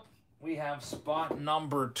 Next up, we have spot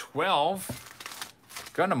number 12.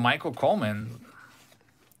 Going to Michael Coleman.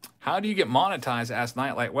 How do you get monetized? Asked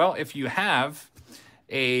Nightlight. Well, if you have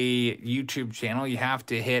a YouTube channel, you have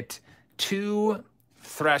to hit 2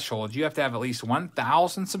 thresholds. You have to have at least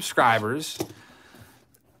 1,000 subscribers,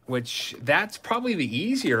 which that's probably the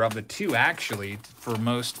easier of the 2, actually, for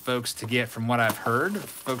most folks to get, from what I've heard.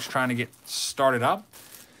 Folks trying to get started up.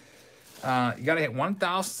 You got to hit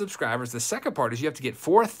 1,000 subscribers. The second part is you have to get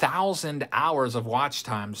 4,000 hours of watch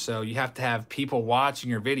time. So you have to have people watching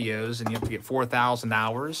your videos, and you have to get 4,000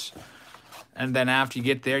 hours. And then after you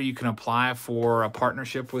get there, you can apply for a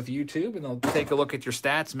partnership with YouTube, and they'll take a look at your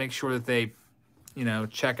stats and make sure that they, you know,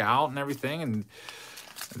 check out and everything, and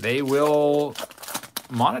they will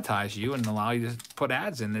monetize you and allow you to put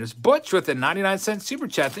ads in. There's Butch with a 99-cent super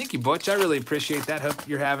chat. Thank you, Butch. I really appreciate that. Hope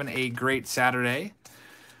you're having a great Saturday.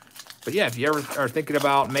 But yeah, if you ever are thinking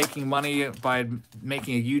about making money by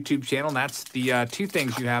making a YouTube channel, that's the 2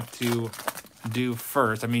 things you have to do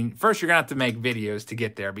first. I mean, first you're gonna have to make videos to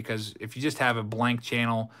get there, because if you just have a blank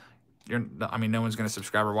channel, no one's gonna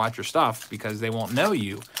subscribe or watch your stuff because they won't know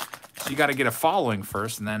you. So you got to get a following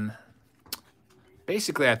first, and then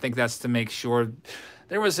basically I think that's to make sure.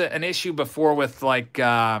 There was an issue before with like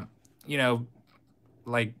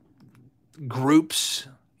like groups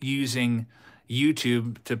using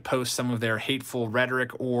YouTube to post some of their hateful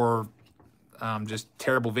rhetoric or just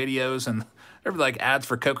terrible videos, and there were like ads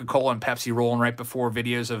for Coca-Cola and Pepsi rolling right before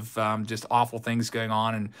videos of just awful things going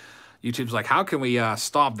on, and YouTube's like, how can we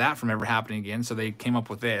stop that from ever happening again? So they came up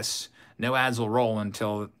with this: no ads will roll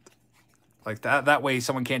until like that. That way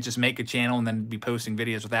someone can't just make a channel and then be posting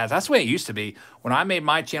videos with ads. That's the way it used to be. When I made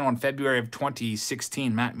my channel in February of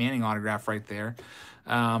 2016, Matt Manning autograph right there.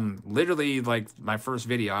 Literally like my first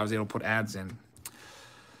video, I was able to put ads in.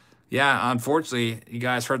 Yeah, unfortunately, you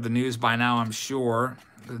guys heard the news by now, I'm sure.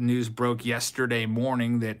 The news broke yesterday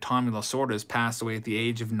morning that Tommy Lasorda has passed away at the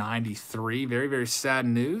age of 93. Very, very sad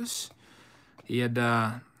news. He had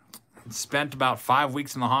spent about 5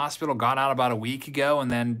 weeks in the hospital, got out about a week ago, and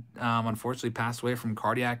then unfortunately passed away from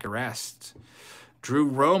cardiac arrest. Drew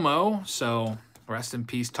Romo, so rest in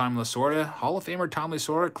peace, Tommy Lasorda. Hall of Famer Tommy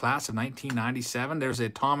Lasorda, class of 1997. There's a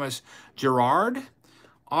Thomas Gerard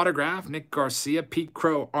autograph, Nick Garcia, Pete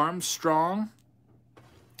Crow Armstrong.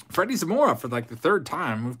 Freddie Zamora for like the 3rd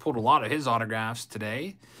time. We've pulled a lot of his autographs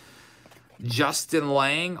today. Justin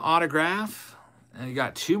Lang autograph. And you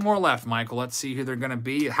got 2 more left, Michael. Let's see who they're going to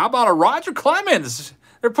be. How about a Roger Clemens?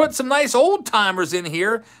 They're putting some nice old-timers in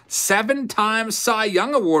here. 7-time Cy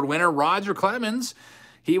Young Award winner, Roger Clemens.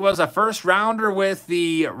 He was a first-rounder with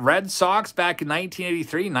the Red Sox back in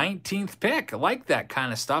 1983, 19th pick. I like that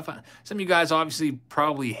kind of stuff. Some of you guys obviously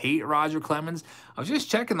probably hate Roger Clemens. I was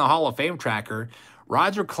just checking the Hall of Fame tracker.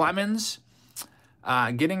 Roger Clemens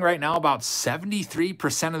getting right now about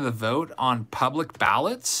 73% of the vote on public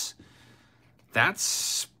ballots.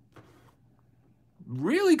 That's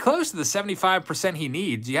really close to the 75% he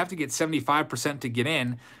needs. You have to get 75% to get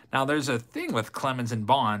in. Now, there's a thing with Clemens and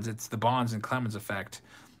Bonds. It's the Bonds and Clemens effect.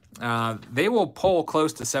 They will poll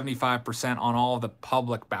close to 75% on all the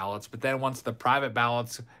public ballots, but then once the private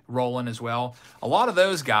ballots roll in as well, a lot of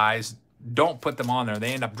those guys don't put them on there.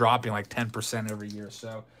 They end up dropping like 10% every year.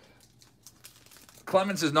 So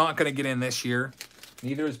Clemens is not going to get in this year.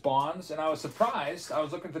 Neither is Bonds. And I was surprised. I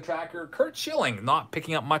was looking at the tracker. Curt Schilling not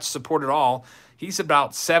picking up much support at all. He's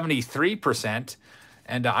about 73%.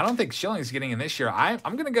 And I don't think Schilling's getting in this year. I'm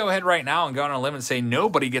going to go ahead right now and go on a limb and say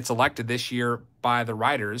nobody gets elected this year by the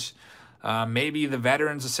writers. Maybe the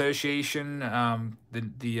Veterans Association, one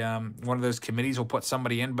of those committees will put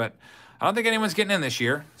somebody in, but I don't think anyone's getting in this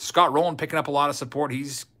year. Scott Rowland picking up a lot of support.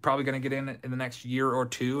 He's probably going to get in the next year or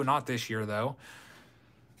two. Not this year, though.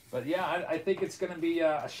 But, yeah, I think it's going to be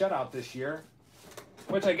a shutout this year,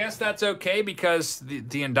 which I guess that's okay because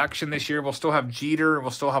the induction this year, we'll still have Jeter,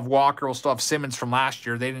 we'll still have Walker, we'll still have Simmons from last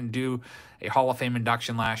year. They didn't do a Hall of Fame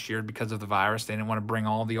induction last year because of the virus. They didn't want to bring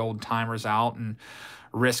all the old-timers out and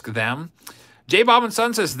risk them. J. Bob and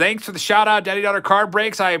Son says, thanks for the shout-out, Daddy Daughter Card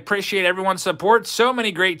Breaks. I appreciate everyone's support. So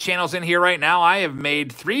many great channels in here right now. I have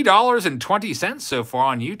made $3.20 so far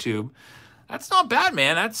on YouTube. That's not bad,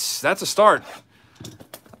 man. That's a start.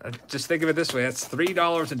 Just think of it this way. That's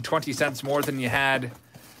 $3.20 more than you had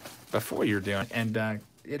before you're doing. And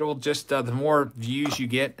it'll just, the more views you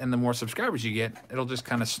get and the more subscribers you get, it'll just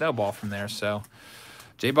kind of snowball from there. So,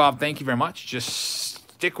 J-Bob, thank you very much. Just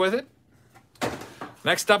stick with it.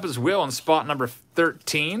 Next up is Will in spot number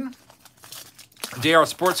 13. JR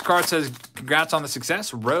Sports Card says, congrats on the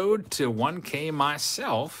success. Road to 1K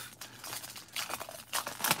myself.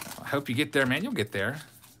 I hope you get there, man. You'll get there.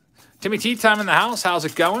 Timmy Tea Time in the house. How's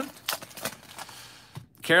it going?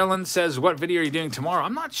 Carolyn says, what video are you doing tomorrow?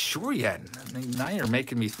 I'm not sure yet. Now you're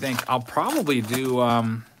making me think. I'll probably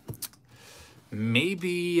do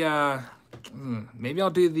maybe I'll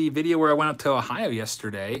do the video where I went up to Ohio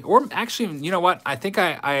yesterday. Or actually, you know what? I think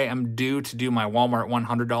I am due to do my Walmart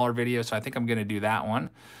 $100 video, so I think I'm going to do that one.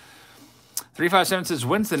 357 says,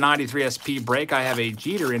 when's the 93 SP break? I have a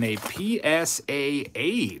Jeter in a PSA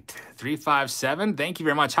 8. 357, thank you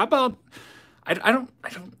very much. How about, I don't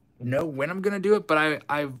know when I'm going to do it, but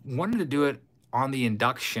I wanted to do it on the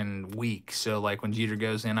induction week. So like when Jeter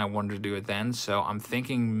goes in, I wanted to do it then. So I'm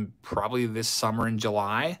thinking probably this summer in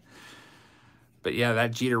July. But yeah, that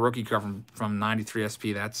Jeter rookie card from 93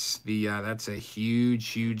 SP, that's a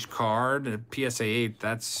huge card. A PSA 8,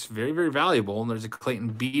 that's very, very valuable. And there's a Clayton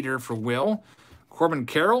Beater for Will. Corbin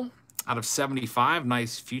Carroll out of 75,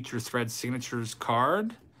 nice Future Thread Signatures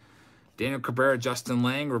card. Daniel Cabrera, Justin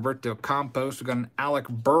Lang, Roberto Campos. We've got an Alec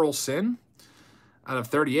Burleson out of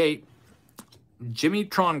 38. Jimmy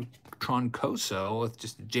Troncoso with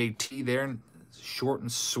just a JT there, short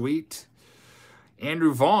and sweet.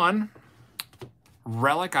 Andrew Vaughn.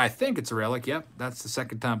 Relic, I think it's a relic. Yep, that's the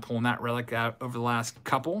second time pulling that relic out over the last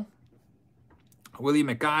couple. Willie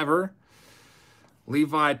McIver,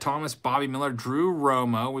 Levi Thomas, Bobby Miller, Drew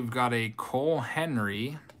Romo. We've got a Cole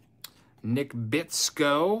Henry, Nick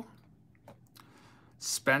Bitsko,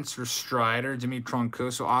 Spencer Strider, Jimmy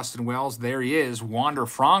Troncoso, Austin Wells. There he is, Wander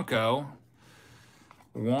Franco.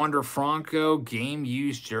 Wander Franco,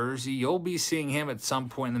 game-used jersey. You'll be seeing him at some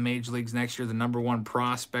point in the Major Leagues next year, the #1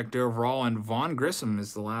 prospect overall. And Vaughn Grissom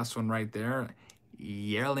is the last one right there.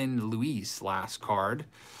 Yerlin Luis, last card.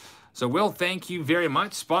 So, Will, thank you very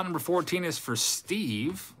much. Spot number 14 is for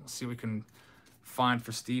Steve. Let's see what we can find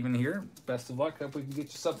for Steve in here. Best of luck. Hope we can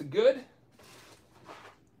get you something good.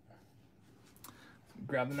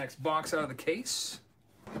 Grab the next box out of the case.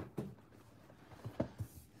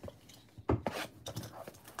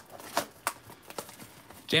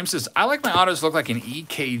 James says, I like my autos look like an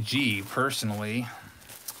EKG, personally.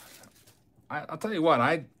 I'll tell you what,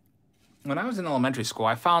 when I was in elementary school,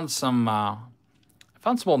 I found some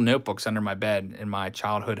old notebooks under my bed in my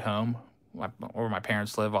childhood home, where my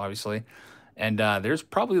parents live, obviously. And there's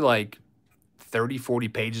probably like 30, 40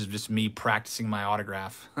 pages of just me practicing my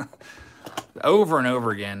autograph over and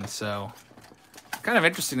over again. So kind of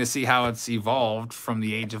interesting to see how it's evolved from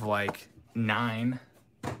the age of like 9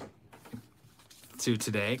 to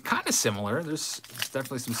today. Kind of similar. There's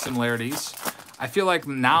definitely some similarities. I feel like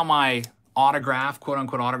now my autograph,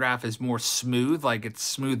 quote-unquote autograph, is more smooth. Like it's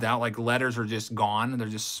smoothed out. Like letters are just gone. They're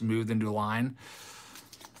just smoothed into a line.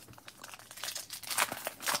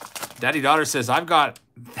 Daddy Daughter says, I've got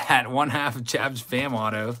that 1/2 of Chab's Fam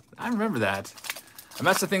auto. I remember that. And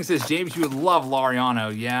that's the thing, says James, you would love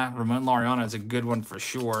Laureano. Yeah, Ramon Laureano is a good one for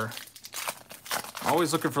sure.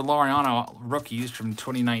 Always looking for Laureano rookies from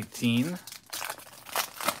 2019.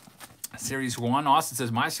 Series 1. Austin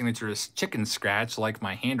says, my signature is chicken scratch, like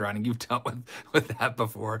my handwriting. You've dealt with that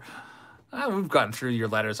before. We've gotten through your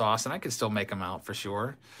letters, Austin. I can still make them out for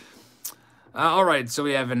sure. All right, so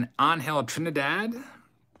we have an Angel Trinidad.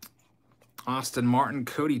 Austin Martin.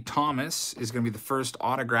 Cody Thomas is going to be the first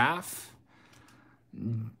autograph.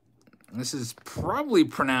 This is probably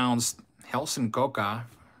pronounced Helson Coca,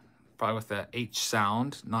 probably with the H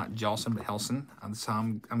sound, not Jelson, but Helson. That's how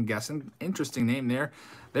I'm guessing. Interesting name there.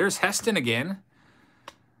 There's Heston again.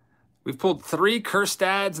 We've pulled 3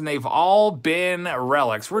 Kjerstads, and they've all been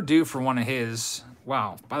relics. We're due for one of his.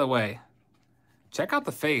 Wow, by the way, check out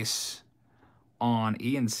the face on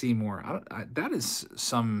Ian Seymour. That is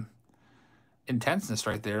some intenseness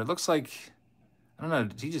right there. It looks like, I don't know,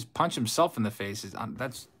 did he just punch himself in the face?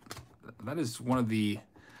 That is one of the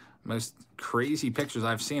most crazy pictures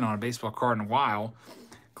I've seen on a baseball card in a while.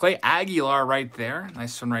 Clay Aguilar right there.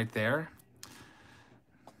 Nice one right there.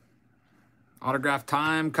 Autograph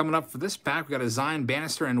time coming up for this pack. We got a Zion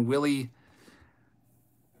Bannister and Willie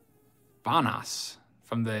Banas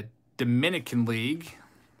from the Dominican League.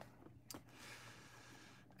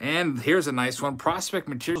 And here's a nice one. Prospect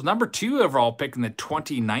Materials. Number 2 overall pick in the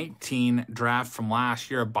 2019 draft from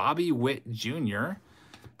last year. Bobby Witt Jr.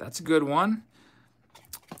 That's a good one.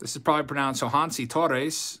 This is probably pronounced Johansi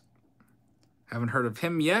Torres. Haven't heard of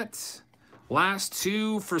him yet. Last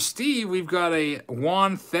 2 for Steve. We've got a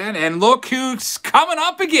Juan Then. And look who's coming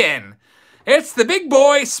up again. It's the big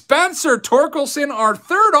boy, Spencer Torkelson, our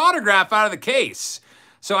 3rd autograph out of the case.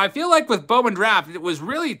 So I feel like with Bowman Draft, it was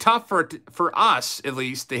really tough for us, at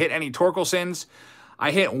least, to hit any Torkelsons.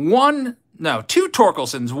 I hit 2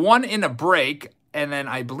 Torkelsons, 1 in a break, and then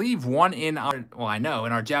I believe 1 in our, in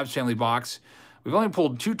our Jabs Family box. We've only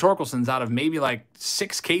pulled 2 Torkelsons out of maybe like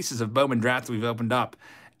 6 cases of Bowman Draft that we've opened up.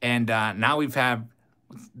 And now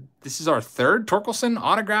this is our 3rd Torkelson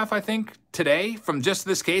autograph, I think, today from just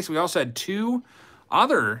this case. We also had 2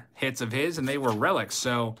 other hits of his, and they were relics.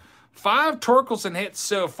 So 5 Torkelson hits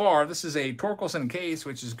so far. This is a Torkelson case,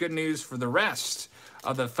 which is good news for the rest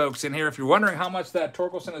of the folks in here. If you're wondering how much that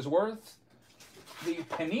Torkelson is worth, the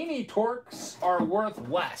Panini Torques are worth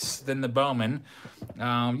less than the Bowman.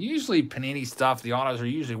 Usually Panini stuff, the autos are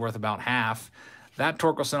usually worth about half. That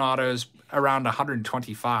Torkelson auto is around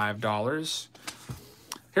 $125.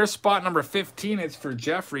 Here's spot number 15. It's for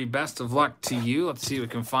Jeffrey. Best of luck to you. Let's see what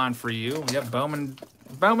we can find for you. We have Bowman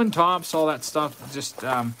tops, all that stuff. Just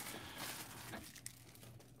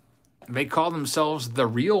they call themselves the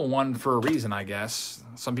real one for a reason, I guess.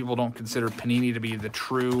 Some people don't consider Panini to be the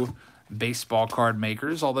true baseball card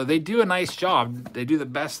makers, although they do a nice job. They do the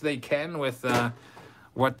best they can with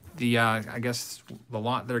what the, I guess, the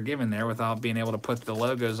lot they're given there without being able to put the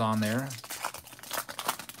logos on there.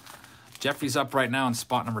 Jeffrey's up right now in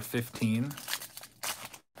spot number 15.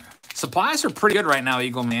 Supplies are pretty good right now,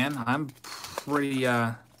 Eagle Man. I'm pretty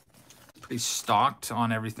stocked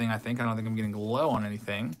on everything, I think. I don't think I'm getting low on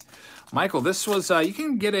anything. Michael, this was, you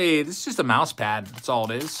can get this is just a mouse pad. That's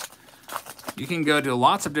all it is. You can go to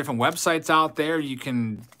lots of different websites out there. You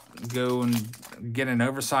can go and get an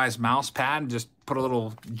oversized mouse pad and just put a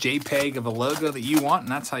little JPEG of a logo that you want,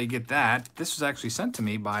 and that's how you get that. This was actually sent to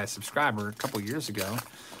me by a subscriber a couple years ago.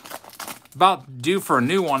 About due for a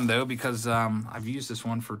new one, though, because I've used this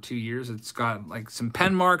one for 2 years. It's got, like, some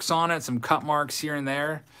pen marks on it, some cut marks here and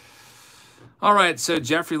there. All right, so,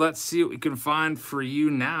 Jeffrey, let's see what we can find for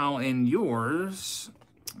you now in yours.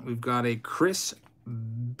 We've got a Chris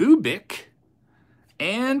Bubik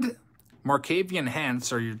and Markavian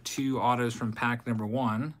Hentz are your 2 autos from pack number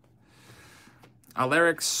 1.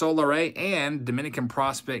 Aleric Solare and Dominican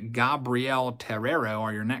prospect Gabriel Terrero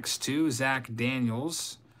are your next 2. Zach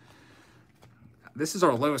Daniels. This is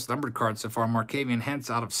our lowest numbered card so far. Markavian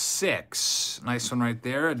Hentz out of 6. Nice one right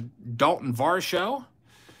there. Dalton Varsho.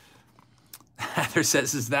 Heather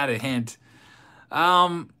says, is that a hint?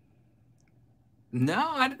 No,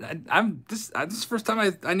 this is the first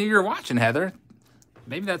time I knew you were watching, Heather.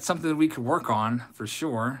 Maybe that's something that we could work on for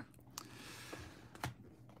sure.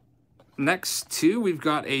 Next 2, we've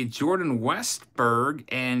got a Jordan Westberg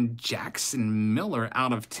and Jackson Miller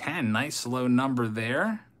out of 10. Nice low number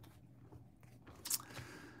there.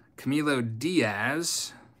 Camilo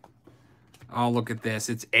Diaz. Oh, look at this.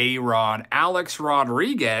 It's A-Rod. Alex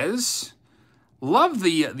Rodriguez. Love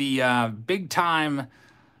the big-time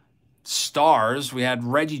stars. We had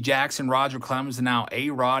Reggie Jackson, Roger Clemens, and now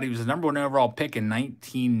A-Rod. He was the #1 overall pick in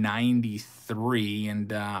 1993.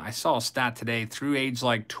 And I saw a stat today, through age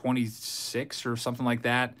like 26 or something like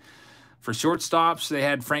that. For shortstops, they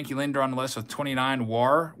had Frankie Lindor on the list with 29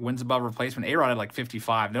 WAR, wins above replacement. A-Rod had like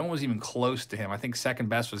 55. No one was even close to him. I think second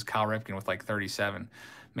best was Cal Ripken with like 37.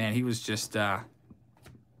 Man, he was just in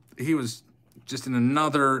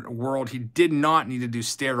another world. He did not need to do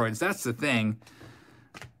steroids. That's the thing.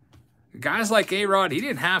 Guys like A-Rod, he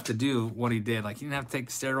didn't have to do what he did. Like, he didn't have to take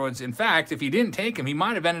steroids. In fact, if he didn't take them, he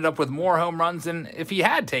might have ended up with more home runs than if he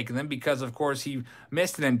had taken them, because, of course, he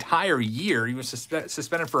missed an entire year. He was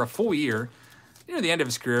suspended for a full year near the end of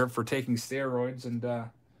his career for taking steroids, and that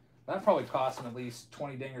probably cost him at least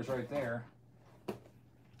 20 dingers right there.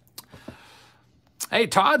 Hey,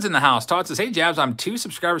 Todd's in the house. Todd says, hey, Jabs, I'm 2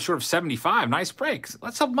 subscribers short of 75. Nice breaks.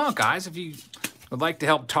 Let's help him out, guys. If you would like to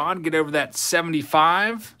help Todd get over that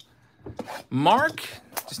 75 mark,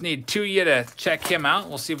 just need 2 of you to check him out.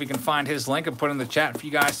 We'll see if we can find his link and put it in the chat for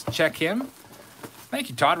you guys to check him. Thank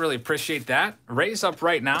you, Todd. Really appreciate that. Ray's up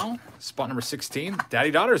right now. Spot number 16. Daddy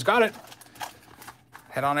Daughter's got it.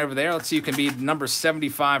 Head on over there. Let's see who can be number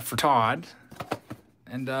 75 for Todd.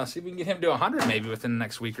 And see if we can get him to 100 maybe within the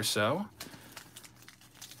next week or so.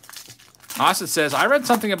 Austin says, I read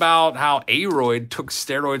something about how A-Royd took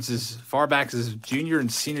steroids as far back as his junior and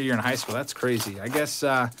senior year in high school. That's crazy. I guess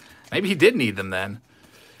maybe he did need them then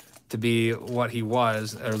to be what he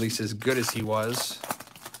was, or at least as good as he was.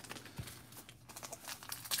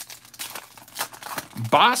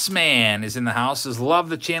 Boss Man is in the house. Says, love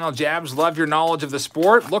the channel, Jabs. Love your knowledge of the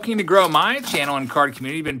sport. Looking to grow my channel and card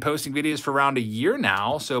community. Been posting videos for around a year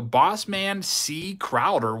now. So Boss Man C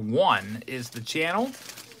Crowder 1 is the channel.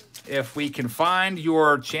 If we can find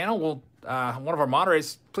your channel, we'll one of our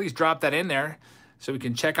moderators, please drop that in there so we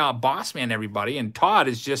can check out Bossman, everybody. And Todd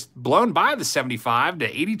is just blown by the 75 to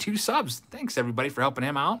 82 subs. Thanks, everybody, for helping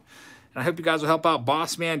him out. And I hope you guys will help out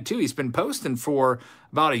Bossman, too. He's been posting for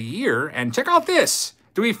about a year. And check out this.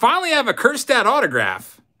 Do we finally have a Kjerstad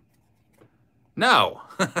autograph? No.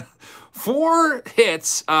 4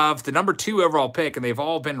 hits of the #2 overall pick, and they've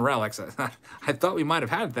all been relics. I thought we might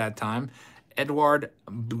have had it that time. Edward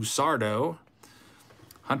Busardo,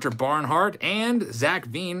 Hunter Barnhart, and Zach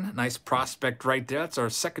Veen. Nice prospect right there. That's our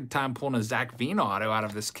second time pulling a Zach Veen auto out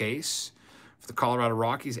of this case. For the Colorado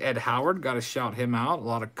Rockies, Ed Howard, got to shout him out. A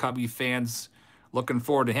lot of Cubby fans looking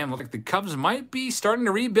forward to him. Looks like the Cubs might be starting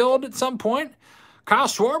to rebuild at some point. Kyle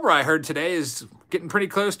Schwarber, I heard today, is getting pretty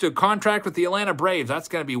close to a contract with the Atlanta Braves. That's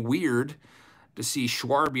going to be weird to see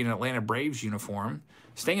Schwarber in an Atlanta Braves uniform.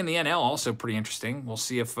 Staying in the NL, also pretty interesting. We'll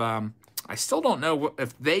see if... I still don't know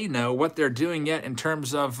if they know what they're doing yet in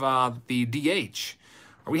terms of the DH.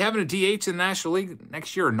 Are we having a DH in the National League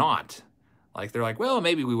next year or not? Like, they're like, well,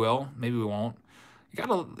 maybe we will, maybe we won't. You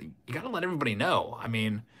gotta let everybody know. I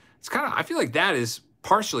mean, it's kind of, I feel like that is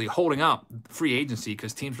partially holding up free agency,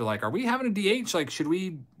 because teams are like, are we having a DH? Like, should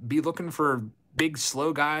we be looking for big,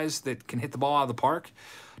 slow guys that can hit the ball out of the park?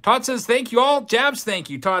 Todd says, thank you all. Jabs,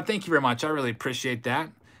 thank you. Todd, thank you very much. I really appreciate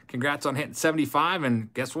that. Congrats on hitting 75,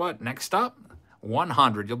 and guess what? Next up,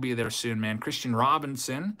 100. You'll be there soon, man. Christian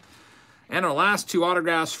Robinson. And our last 2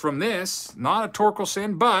 autographs from this, not a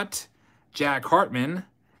Torkelson, but Jack Hartman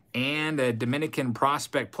and a Dominican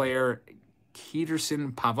prospect player,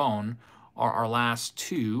 Keterson Pavon, are our last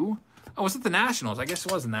 2. Oh, was it the Nationals? I guess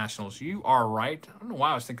it was the Nationals. You are right. I don't know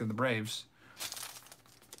why I was thinking of the Braves.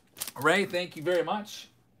 Ray, thank you very much.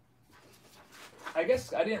 I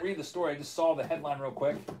guess I didn't read the story. I just saw the headline real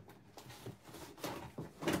quick.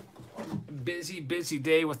 Busy, busy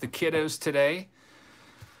day with the kiddos today.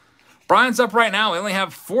 Brian's up right now. We only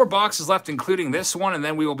have 4 boxes left, including this one, and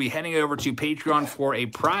then we will be heading over to Patreon for a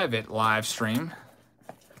private live stream.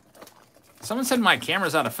 Someone said my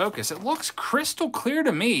camera's out of focus. It looks crystal clear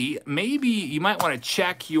to me. Maybe you might want to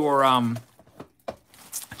check your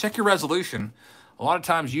resolution. A lot of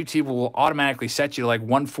times YouTube will automatically set you to like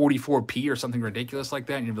 144p or something ridiculous like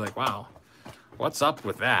that, and you'll be like, wow, what's up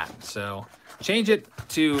with that? So change it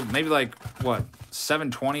to maybe like, what,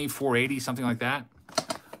 720, 480, something like that. I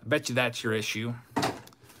bet you that's your issue.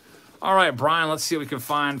 All right, Brian, let's see what we can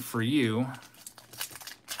find for you.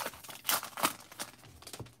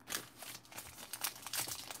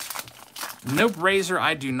 Nope, Razor,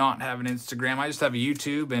 I do not have an Instagram. I just have a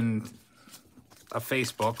YouTube and a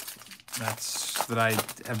Facebook. That I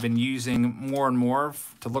have been using more and more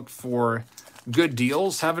to look for good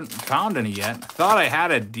deals. Haven't found any yet. Thought I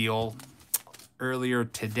had a deal earlier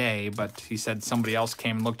today, but he said somebody else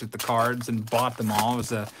came and looked at the cards and bought them all. It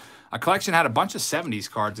was a collection, had a bunch of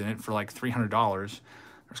 70s cards in it for like $300.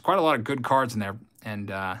 There's quite a lot of good cards in there, and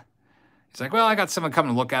He's like, well, I got someone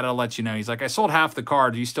coming to look at it. I'll let you know. He's like, I sold half the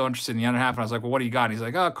cards. Are you still interested in the other half? And I was like, well, what do you got? And he's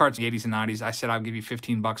like, oh, cards in the 80s and 90s. I said, I'll give you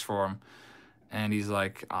 15 bucks for them. And he's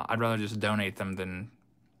like, I'd rather just donate them than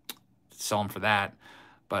sell them for that.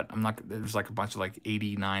 But I'm not, there's like a bunch of like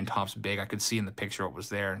 89 tops big. I could see in the picture what was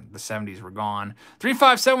there. The 70s were gone.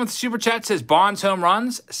 357 with the super chat says Bonds home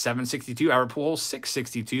runs, 762. Albert Pujols,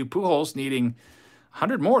 662. Pujols needing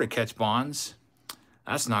 100 more to catch Bonds.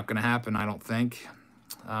 That's not going to happen, I don't think.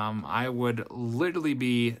 I would literally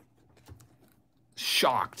be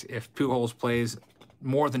shocked if Pujols plays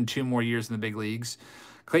more than 2 more years in the big leagues.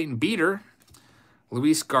 Clayton Beeter,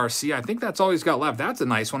 Luis Garcia. I think that's all he's got left. That's a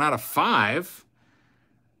nice one out of 5.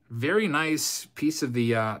 Very nice piece of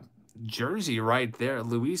the jersey right there.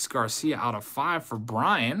 Luis Garcia out of 5 for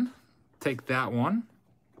Brian. Take that one.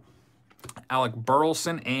 Alec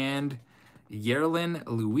Burleson and Yerlin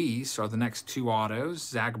Luis are the next 2 autos.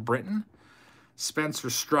 Zach Britton. Spencer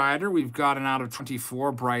Strider. We've got an out of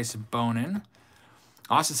 24. Bryce Bonin.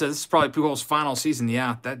 Austin says this is probably Pujols' final season.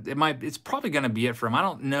 Yeah, it's probably going to be it for him. I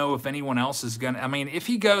don't know if anyone else is going to. I mean, if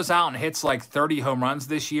he goes out and hits like 30 home runs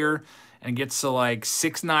this year and gets to like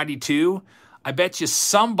 692, I bet you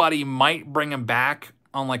somebody might bring him back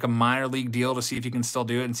on like a minor league deal to see if he can still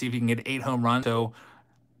do it and see if he can get 8 home runs. So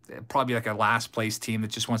probably like a last place team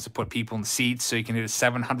that just wants to put people in seats so he can hit a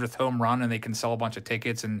 700th home run and they can sell a bunch of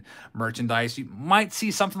tickets and merchandise. You might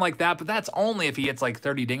see something like that, but that's only if he hits like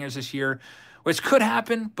 30 dingers this year, which could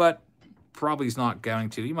happen, but probably is not going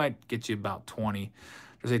to. He might get you about 20.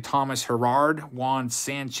 There's a Thomas Herrard, Juan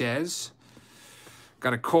Sanchez.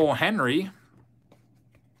 Got a Cole Henry.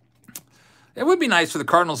 It would be nice for the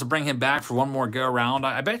Cardinals to bring him back for one more go-around.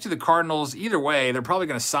 I bet you the Cardinals, either way, they're probably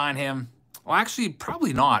going to sign him. Well, actually,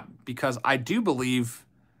 probably not, because I do believe,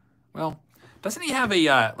 well, doesn't he have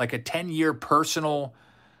a like a 10-year personal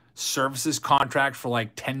services contract for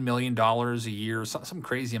like $10 million a year, some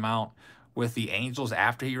crazy amount with the Angels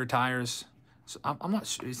after he retires? So I'm not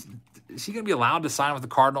sure. Is he going to be allowed to sign with the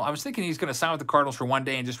Cardinals? I was thinking he's going to sign with the Cardinals for one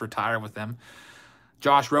day and just retire with them.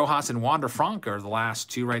 Josh Rojas and Wander Franco are the last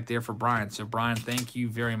 2 right there for Brian. So, Brian, thank you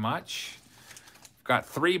very much. Got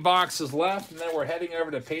 3 boxes left, and then we're heading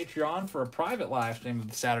over to Patreon for a private live stream of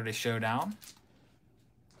the Saturday Showdown.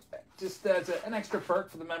 Just as an extra perk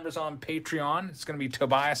for the members on Patreon, it's going to be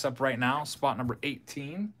Tobias up right now, spot number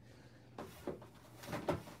 18.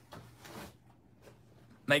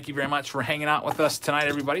 Thank you very much for hanging out with us tonight,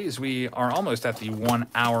 everybody, as we are almost at the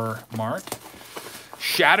 1-hour mark.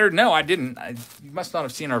 Shattered? No, I didn't. You must not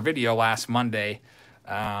have seen our video last Monday.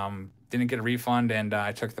 Didn't get a refund, and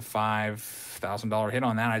I took the $5,000 hit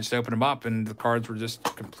on that. I just opened them up, and the cards were just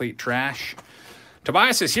complete trash.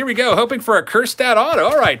 Tobias says, here we go, hoping for a Kjerstad auto.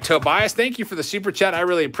 All right, Tobias, thank you for the super chat. I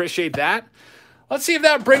really appreciate that. Let's see if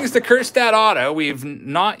that brings the Kjerstad auto. We've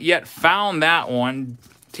not yet found that one.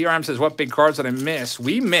 TRM says, what big cards did I miss?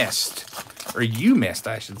 We missed, or you missed,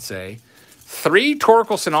 I should say, 3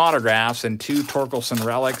 Torkelson autographs and 2 Torkelson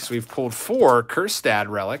relics. We've pulled 4 Kjerstad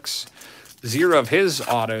relics, 0 of his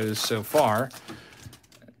autos so far.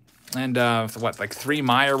 And what, like 3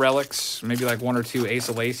 Meyer relics, maybe like 1 or 2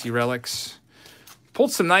 Asa Lacy relics.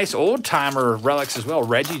 Pulled some nice old-timer relics as well.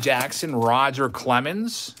 Reggie Jackson, Roger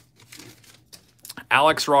Clemens,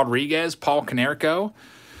 Alex Rodriguez, Paul Konerko.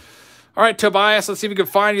 All right, Tobias, let's see if we can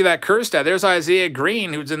find you that Kjerstad. There's Isaiah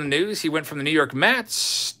Green, who's in the news. He went from the New York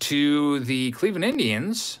Mets to the Cleveland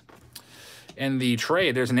Indians in the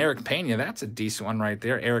trade. There's an Eric Pena. That's a decent one right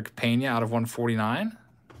there. Eric Pena out of 149.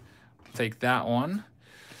 Take that one.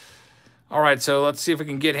 All right, so let's see if we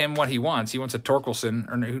can get him what he wants. He wants a Torkelson.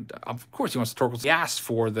 Or no, of course he wants a Torkelson. He asked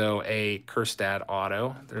for, though, a Kjerstad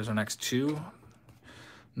auto. There's our next 2.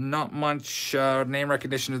 Not much name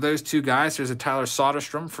recognition of those 2 guys. There's a Tyler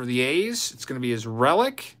Soderstrom for the A's. It's going to be his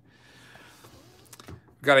relic.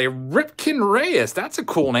 Got a Ripken Reyes. That's a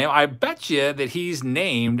cool name. I bet you that he's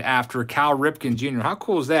named after Cal Ripken Jr. How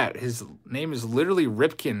cool is that? His name is literally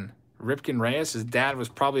Ripken. Ripken Reyes. His dad was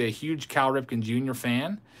probably a huge Cal Ripken Jr.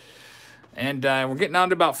 fan. And we're getting on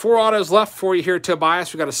to about 4 autos left for you here,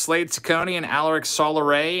 Tobias. We've got a Slade Ciccone and Alaric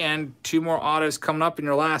Solare, and 2 more autos coming up in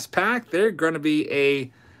your last pack. They're going to be a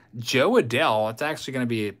Joe Adell. It's actually going to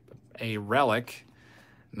be a relic.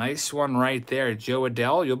 Nice one right there. Joe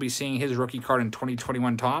Adell. You'll be seeing his rookie card in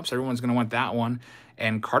 2021 Topps. Everyone's going to want that one.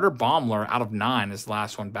 And Carter Baumler out of 9 is the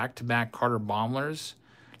last one. Back-to-back Carter Baumlers.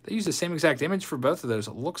 They use the same exact image for both of those,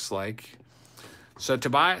 it looks like. So,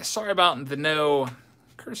 Tobias, sorry about the no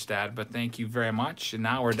Kjerstad, but thank you very much. And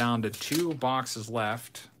now we're down to 2 boxes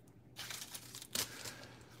left.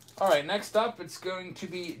 All right, next up, it's going to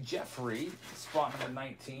be Jeffrey, spot number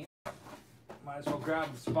 19. Might as well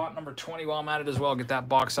grab spot number 20 while I'm at it as well. Get that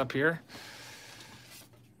box up here.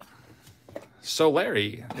 So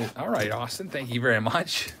Larry. All right, Austin. Thank you very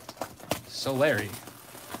much. So Larry.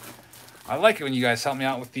 I like it when you guys help me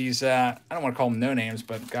out with these, I don't want to call them no names,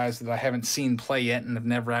 but guys that I haven't seen play yet and have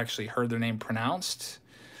never actually heard their name pronounced.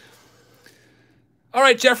 All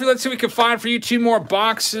right, Jeffrey, let's see what we can find for you. 2 more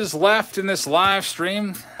boxes left in this live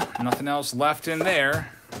stream. Nothing else left in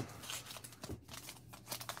there.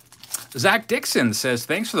 Zach Dixon says,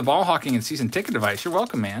 thanks for the ball hawking and season ticket device. You're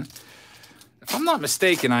welcome, man. If I'm not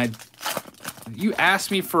mistaken, you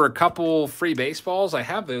asked me for a couple free baseballs. I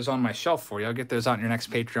have those on my shelf for you. I'll get those out in your next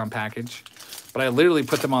Patreon package. But I literally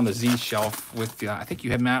put them on the Z shelf with, I think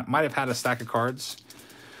you might have had a stack of cards.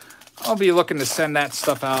 I'll be looking to send that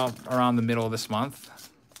stuff out around the middle of this month.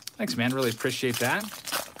 Thanks, man. Really appreciate that.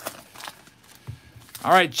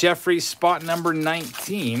 All right, Jeffrey, spot number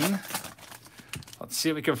 19. Let's see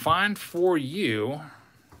what we can find for you.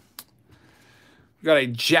 We got a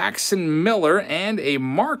Jackson Miller and a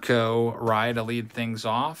Marco Rye to lead things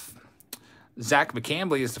off. Zach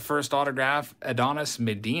McCambly is the first autograph. Adonis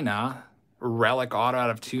Medina, relic auto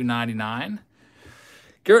out of 299.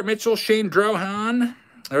 Garrett Mitchell, Shane Drohan.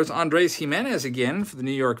 There's Andres Jimenez again for the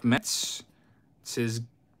New York Mets. It's his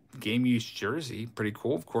game use jersey. Pretty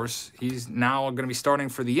cool. Of course, he's now going to be starting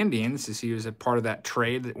for the Indians as he was a part of that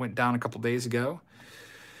trade that went down a couple days ago.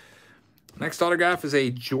 Next autograph is a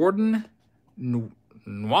Jordan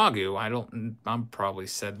Nwagu. I'm probably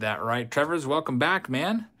said that right. Trevor's, welcome back,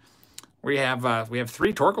 man. We have 3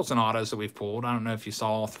 Torkelson autos that we've pulled. I don't know if you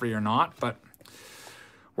saw all 3 or not, but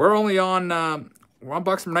we're only on we're on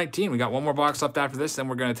box number 19. We got 1 more box left after this. Then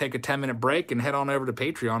we're going to take a 10-minute break and head on over to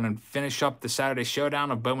Patreon and finish up the Saturday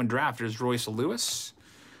showdown of Bowman Draft. There's Royce Lewis,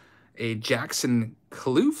 a Jackson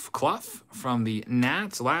Clough from the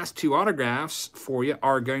Nats. Last 2 autographs for you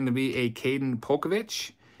are going to be a Caden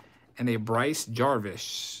Polkovich and a Bryce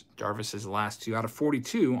Jarvis. Jarvis is the last 2 out of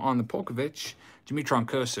 42 on the Polkovich. Jimmy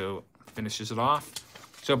Troncoso finishes it off.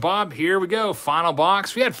 So, Bob, here we go. Final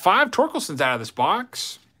box. We had 5 Torkelsons out of this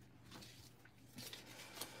box.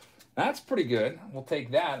 That's pretty good. We'll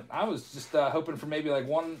take that. I was just hoping for maybe like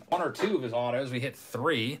one or 2 of his autos. We hit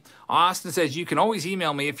 3. Austin says, you can always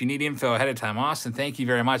email me if you need info ahead of time. Austin, thank you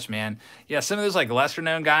very much, man. Yeah, some of those like lesser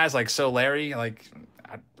known guys like So Larry, like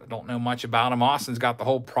I don't know much about him. Austin's got the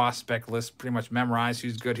whole prospect list pretty much memorized.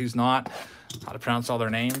 Who's good, who's not, how to pronounce all their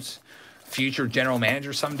names. Future general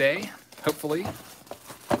manager someday, hopefully.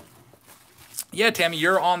 Yeah, Tammy,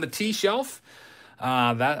 you're on the T shelf.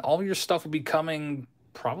 That all your stuff will be coming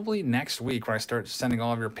probably next week when I start sending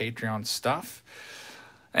all of your Patreon stuff.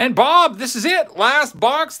 And Bob, this is it. Last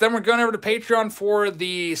box. Then we're going over to Patreon for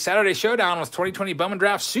the Saturday Showdown with 2020 Bowman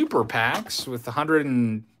Draft Super Packs with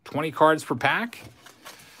 120 cards per pack.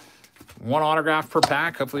 1 autograph per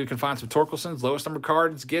pack. Hopefully we can find some Torkelsons. Lowest number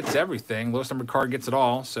cards gets everything. Lowest number card gets it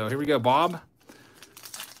all. So here we go, Bob.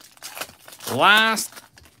 Last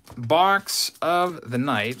box of the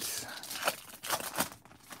night.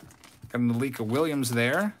 Got an Alika Williams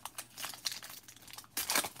there.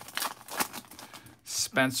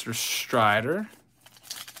 Spencer Strider.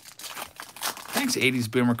 Thanks,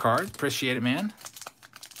 80s Boomer card. Appreciate it, man.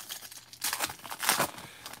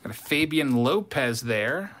 Got a Fabian Lopez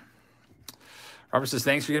there. Robert says,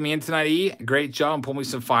 thanks for getting me in tonight, E. Great job and pull me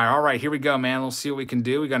some fire. All right, here we go, man. We'll see what we can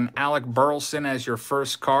do. We got an Alec Burleson as your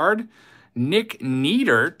first card. Nick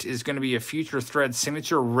Neidert is going to be a Future Thread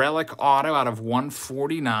signature relic auto out of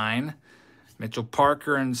 149. Mitchell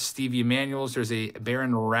Parker and Stevie Emanuels. There's a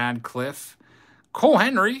Baron Radcliffe. Cole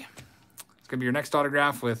Henry. It's going to be your next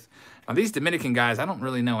autograph with... Now, these Dominican guys, I don't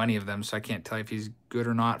really know any of them, so I can't tell you if he's good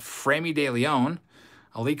or not. Framey De Leon.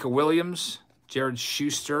 Alika Williams. Jared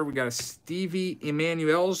Schuster. We got a Stevie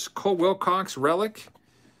Emanuels. Cole Wilcox relic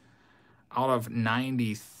out of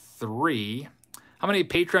 93. How many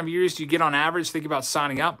Patreon viewers do you get on average? Think about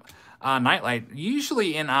signing up. Nightlight.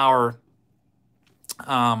 Usually in our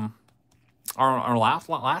last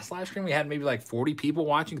live stream, we had maybe like 40 people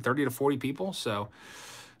watching, 30 to 40 people. So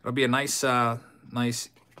it'll be a nice, nice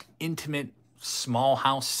intimate small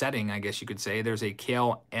house setting, I guess you could say. There's a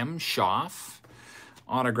Cale M. Schaff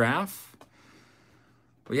autograph.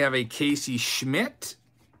 We have a Casey Schmidt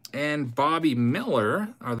and Bobby Miller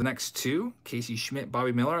are the next 2. Casey Schmidt,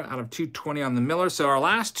 Bobby Miller out of 220 on the Miller. So our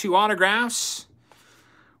last 2 autographs,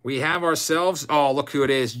 we have ourselves, oh, look who it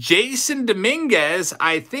is. Jason Dominguez.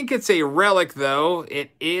 I think it's a relic, though.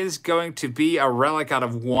 It is going to be a relic out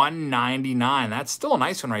of 199. That's still a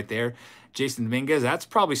nice one right there. Jason Dominguez, that's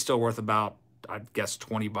probably still worth about, I guess,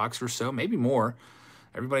 20 bucks or so, maybe more.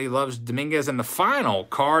 Everybody loves Dominguez. And the final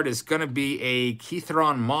card is going to be a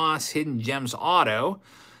Keithron Moss Hidden Gems auto.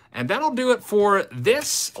 And that'll do it for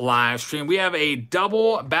this live stream. We have a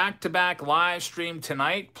double back-to-back live stream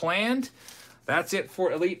tonight planned. That's it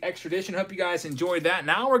for Elite Extra Edition. Hope you guys enjoyed that.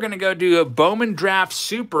 Now we're going to go do a Bowman Draft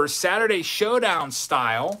Super Saturday Showdown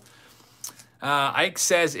style. Ike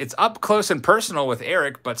says it's up close and personal with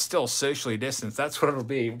Eric, but still socially distanced. That's what it'll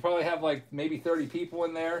be. We'll probably have like maybe 30 people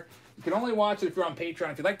in there. You can only watch it if you're on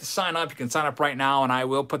Patreon. If you'd like to sign up, you can sign up right now, and I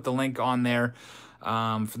will put the link on there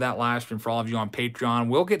for that live stream for all of you on Patreon.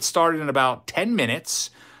 We'll get started in about 10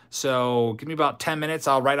 minutes. So give me about 10 minutes.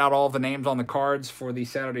 I'll write out all the names on the cards for the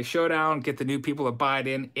Saturday Showdown, get the new people that buy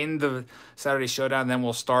it in the Saturday Showdown, then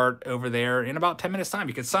we'll start over there in about 10 minutes time.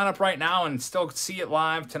 You can sign up right now and still see it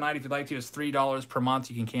live tonight if you'd like to. It's $3 per month.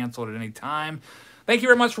 You can cancel it at any time. Thank you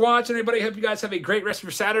very much for watching, everybody. Hope you guys have a great rest of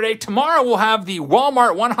your Saturday. Tomorrow we'll have the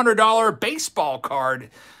Walmart $100 baseball card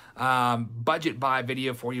budget buy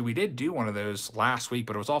video for you. We did do one of those last week,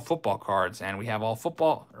 but it was all football cards, and we have all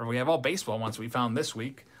baseball ones we found this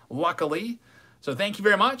week, luckily. So thank you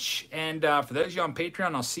very much. And for those of you on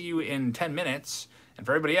Patreon, I'll see you in 10 minutes. And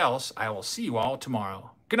for everybody else, I will see you all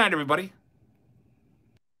tomorrow. Good night, everybody.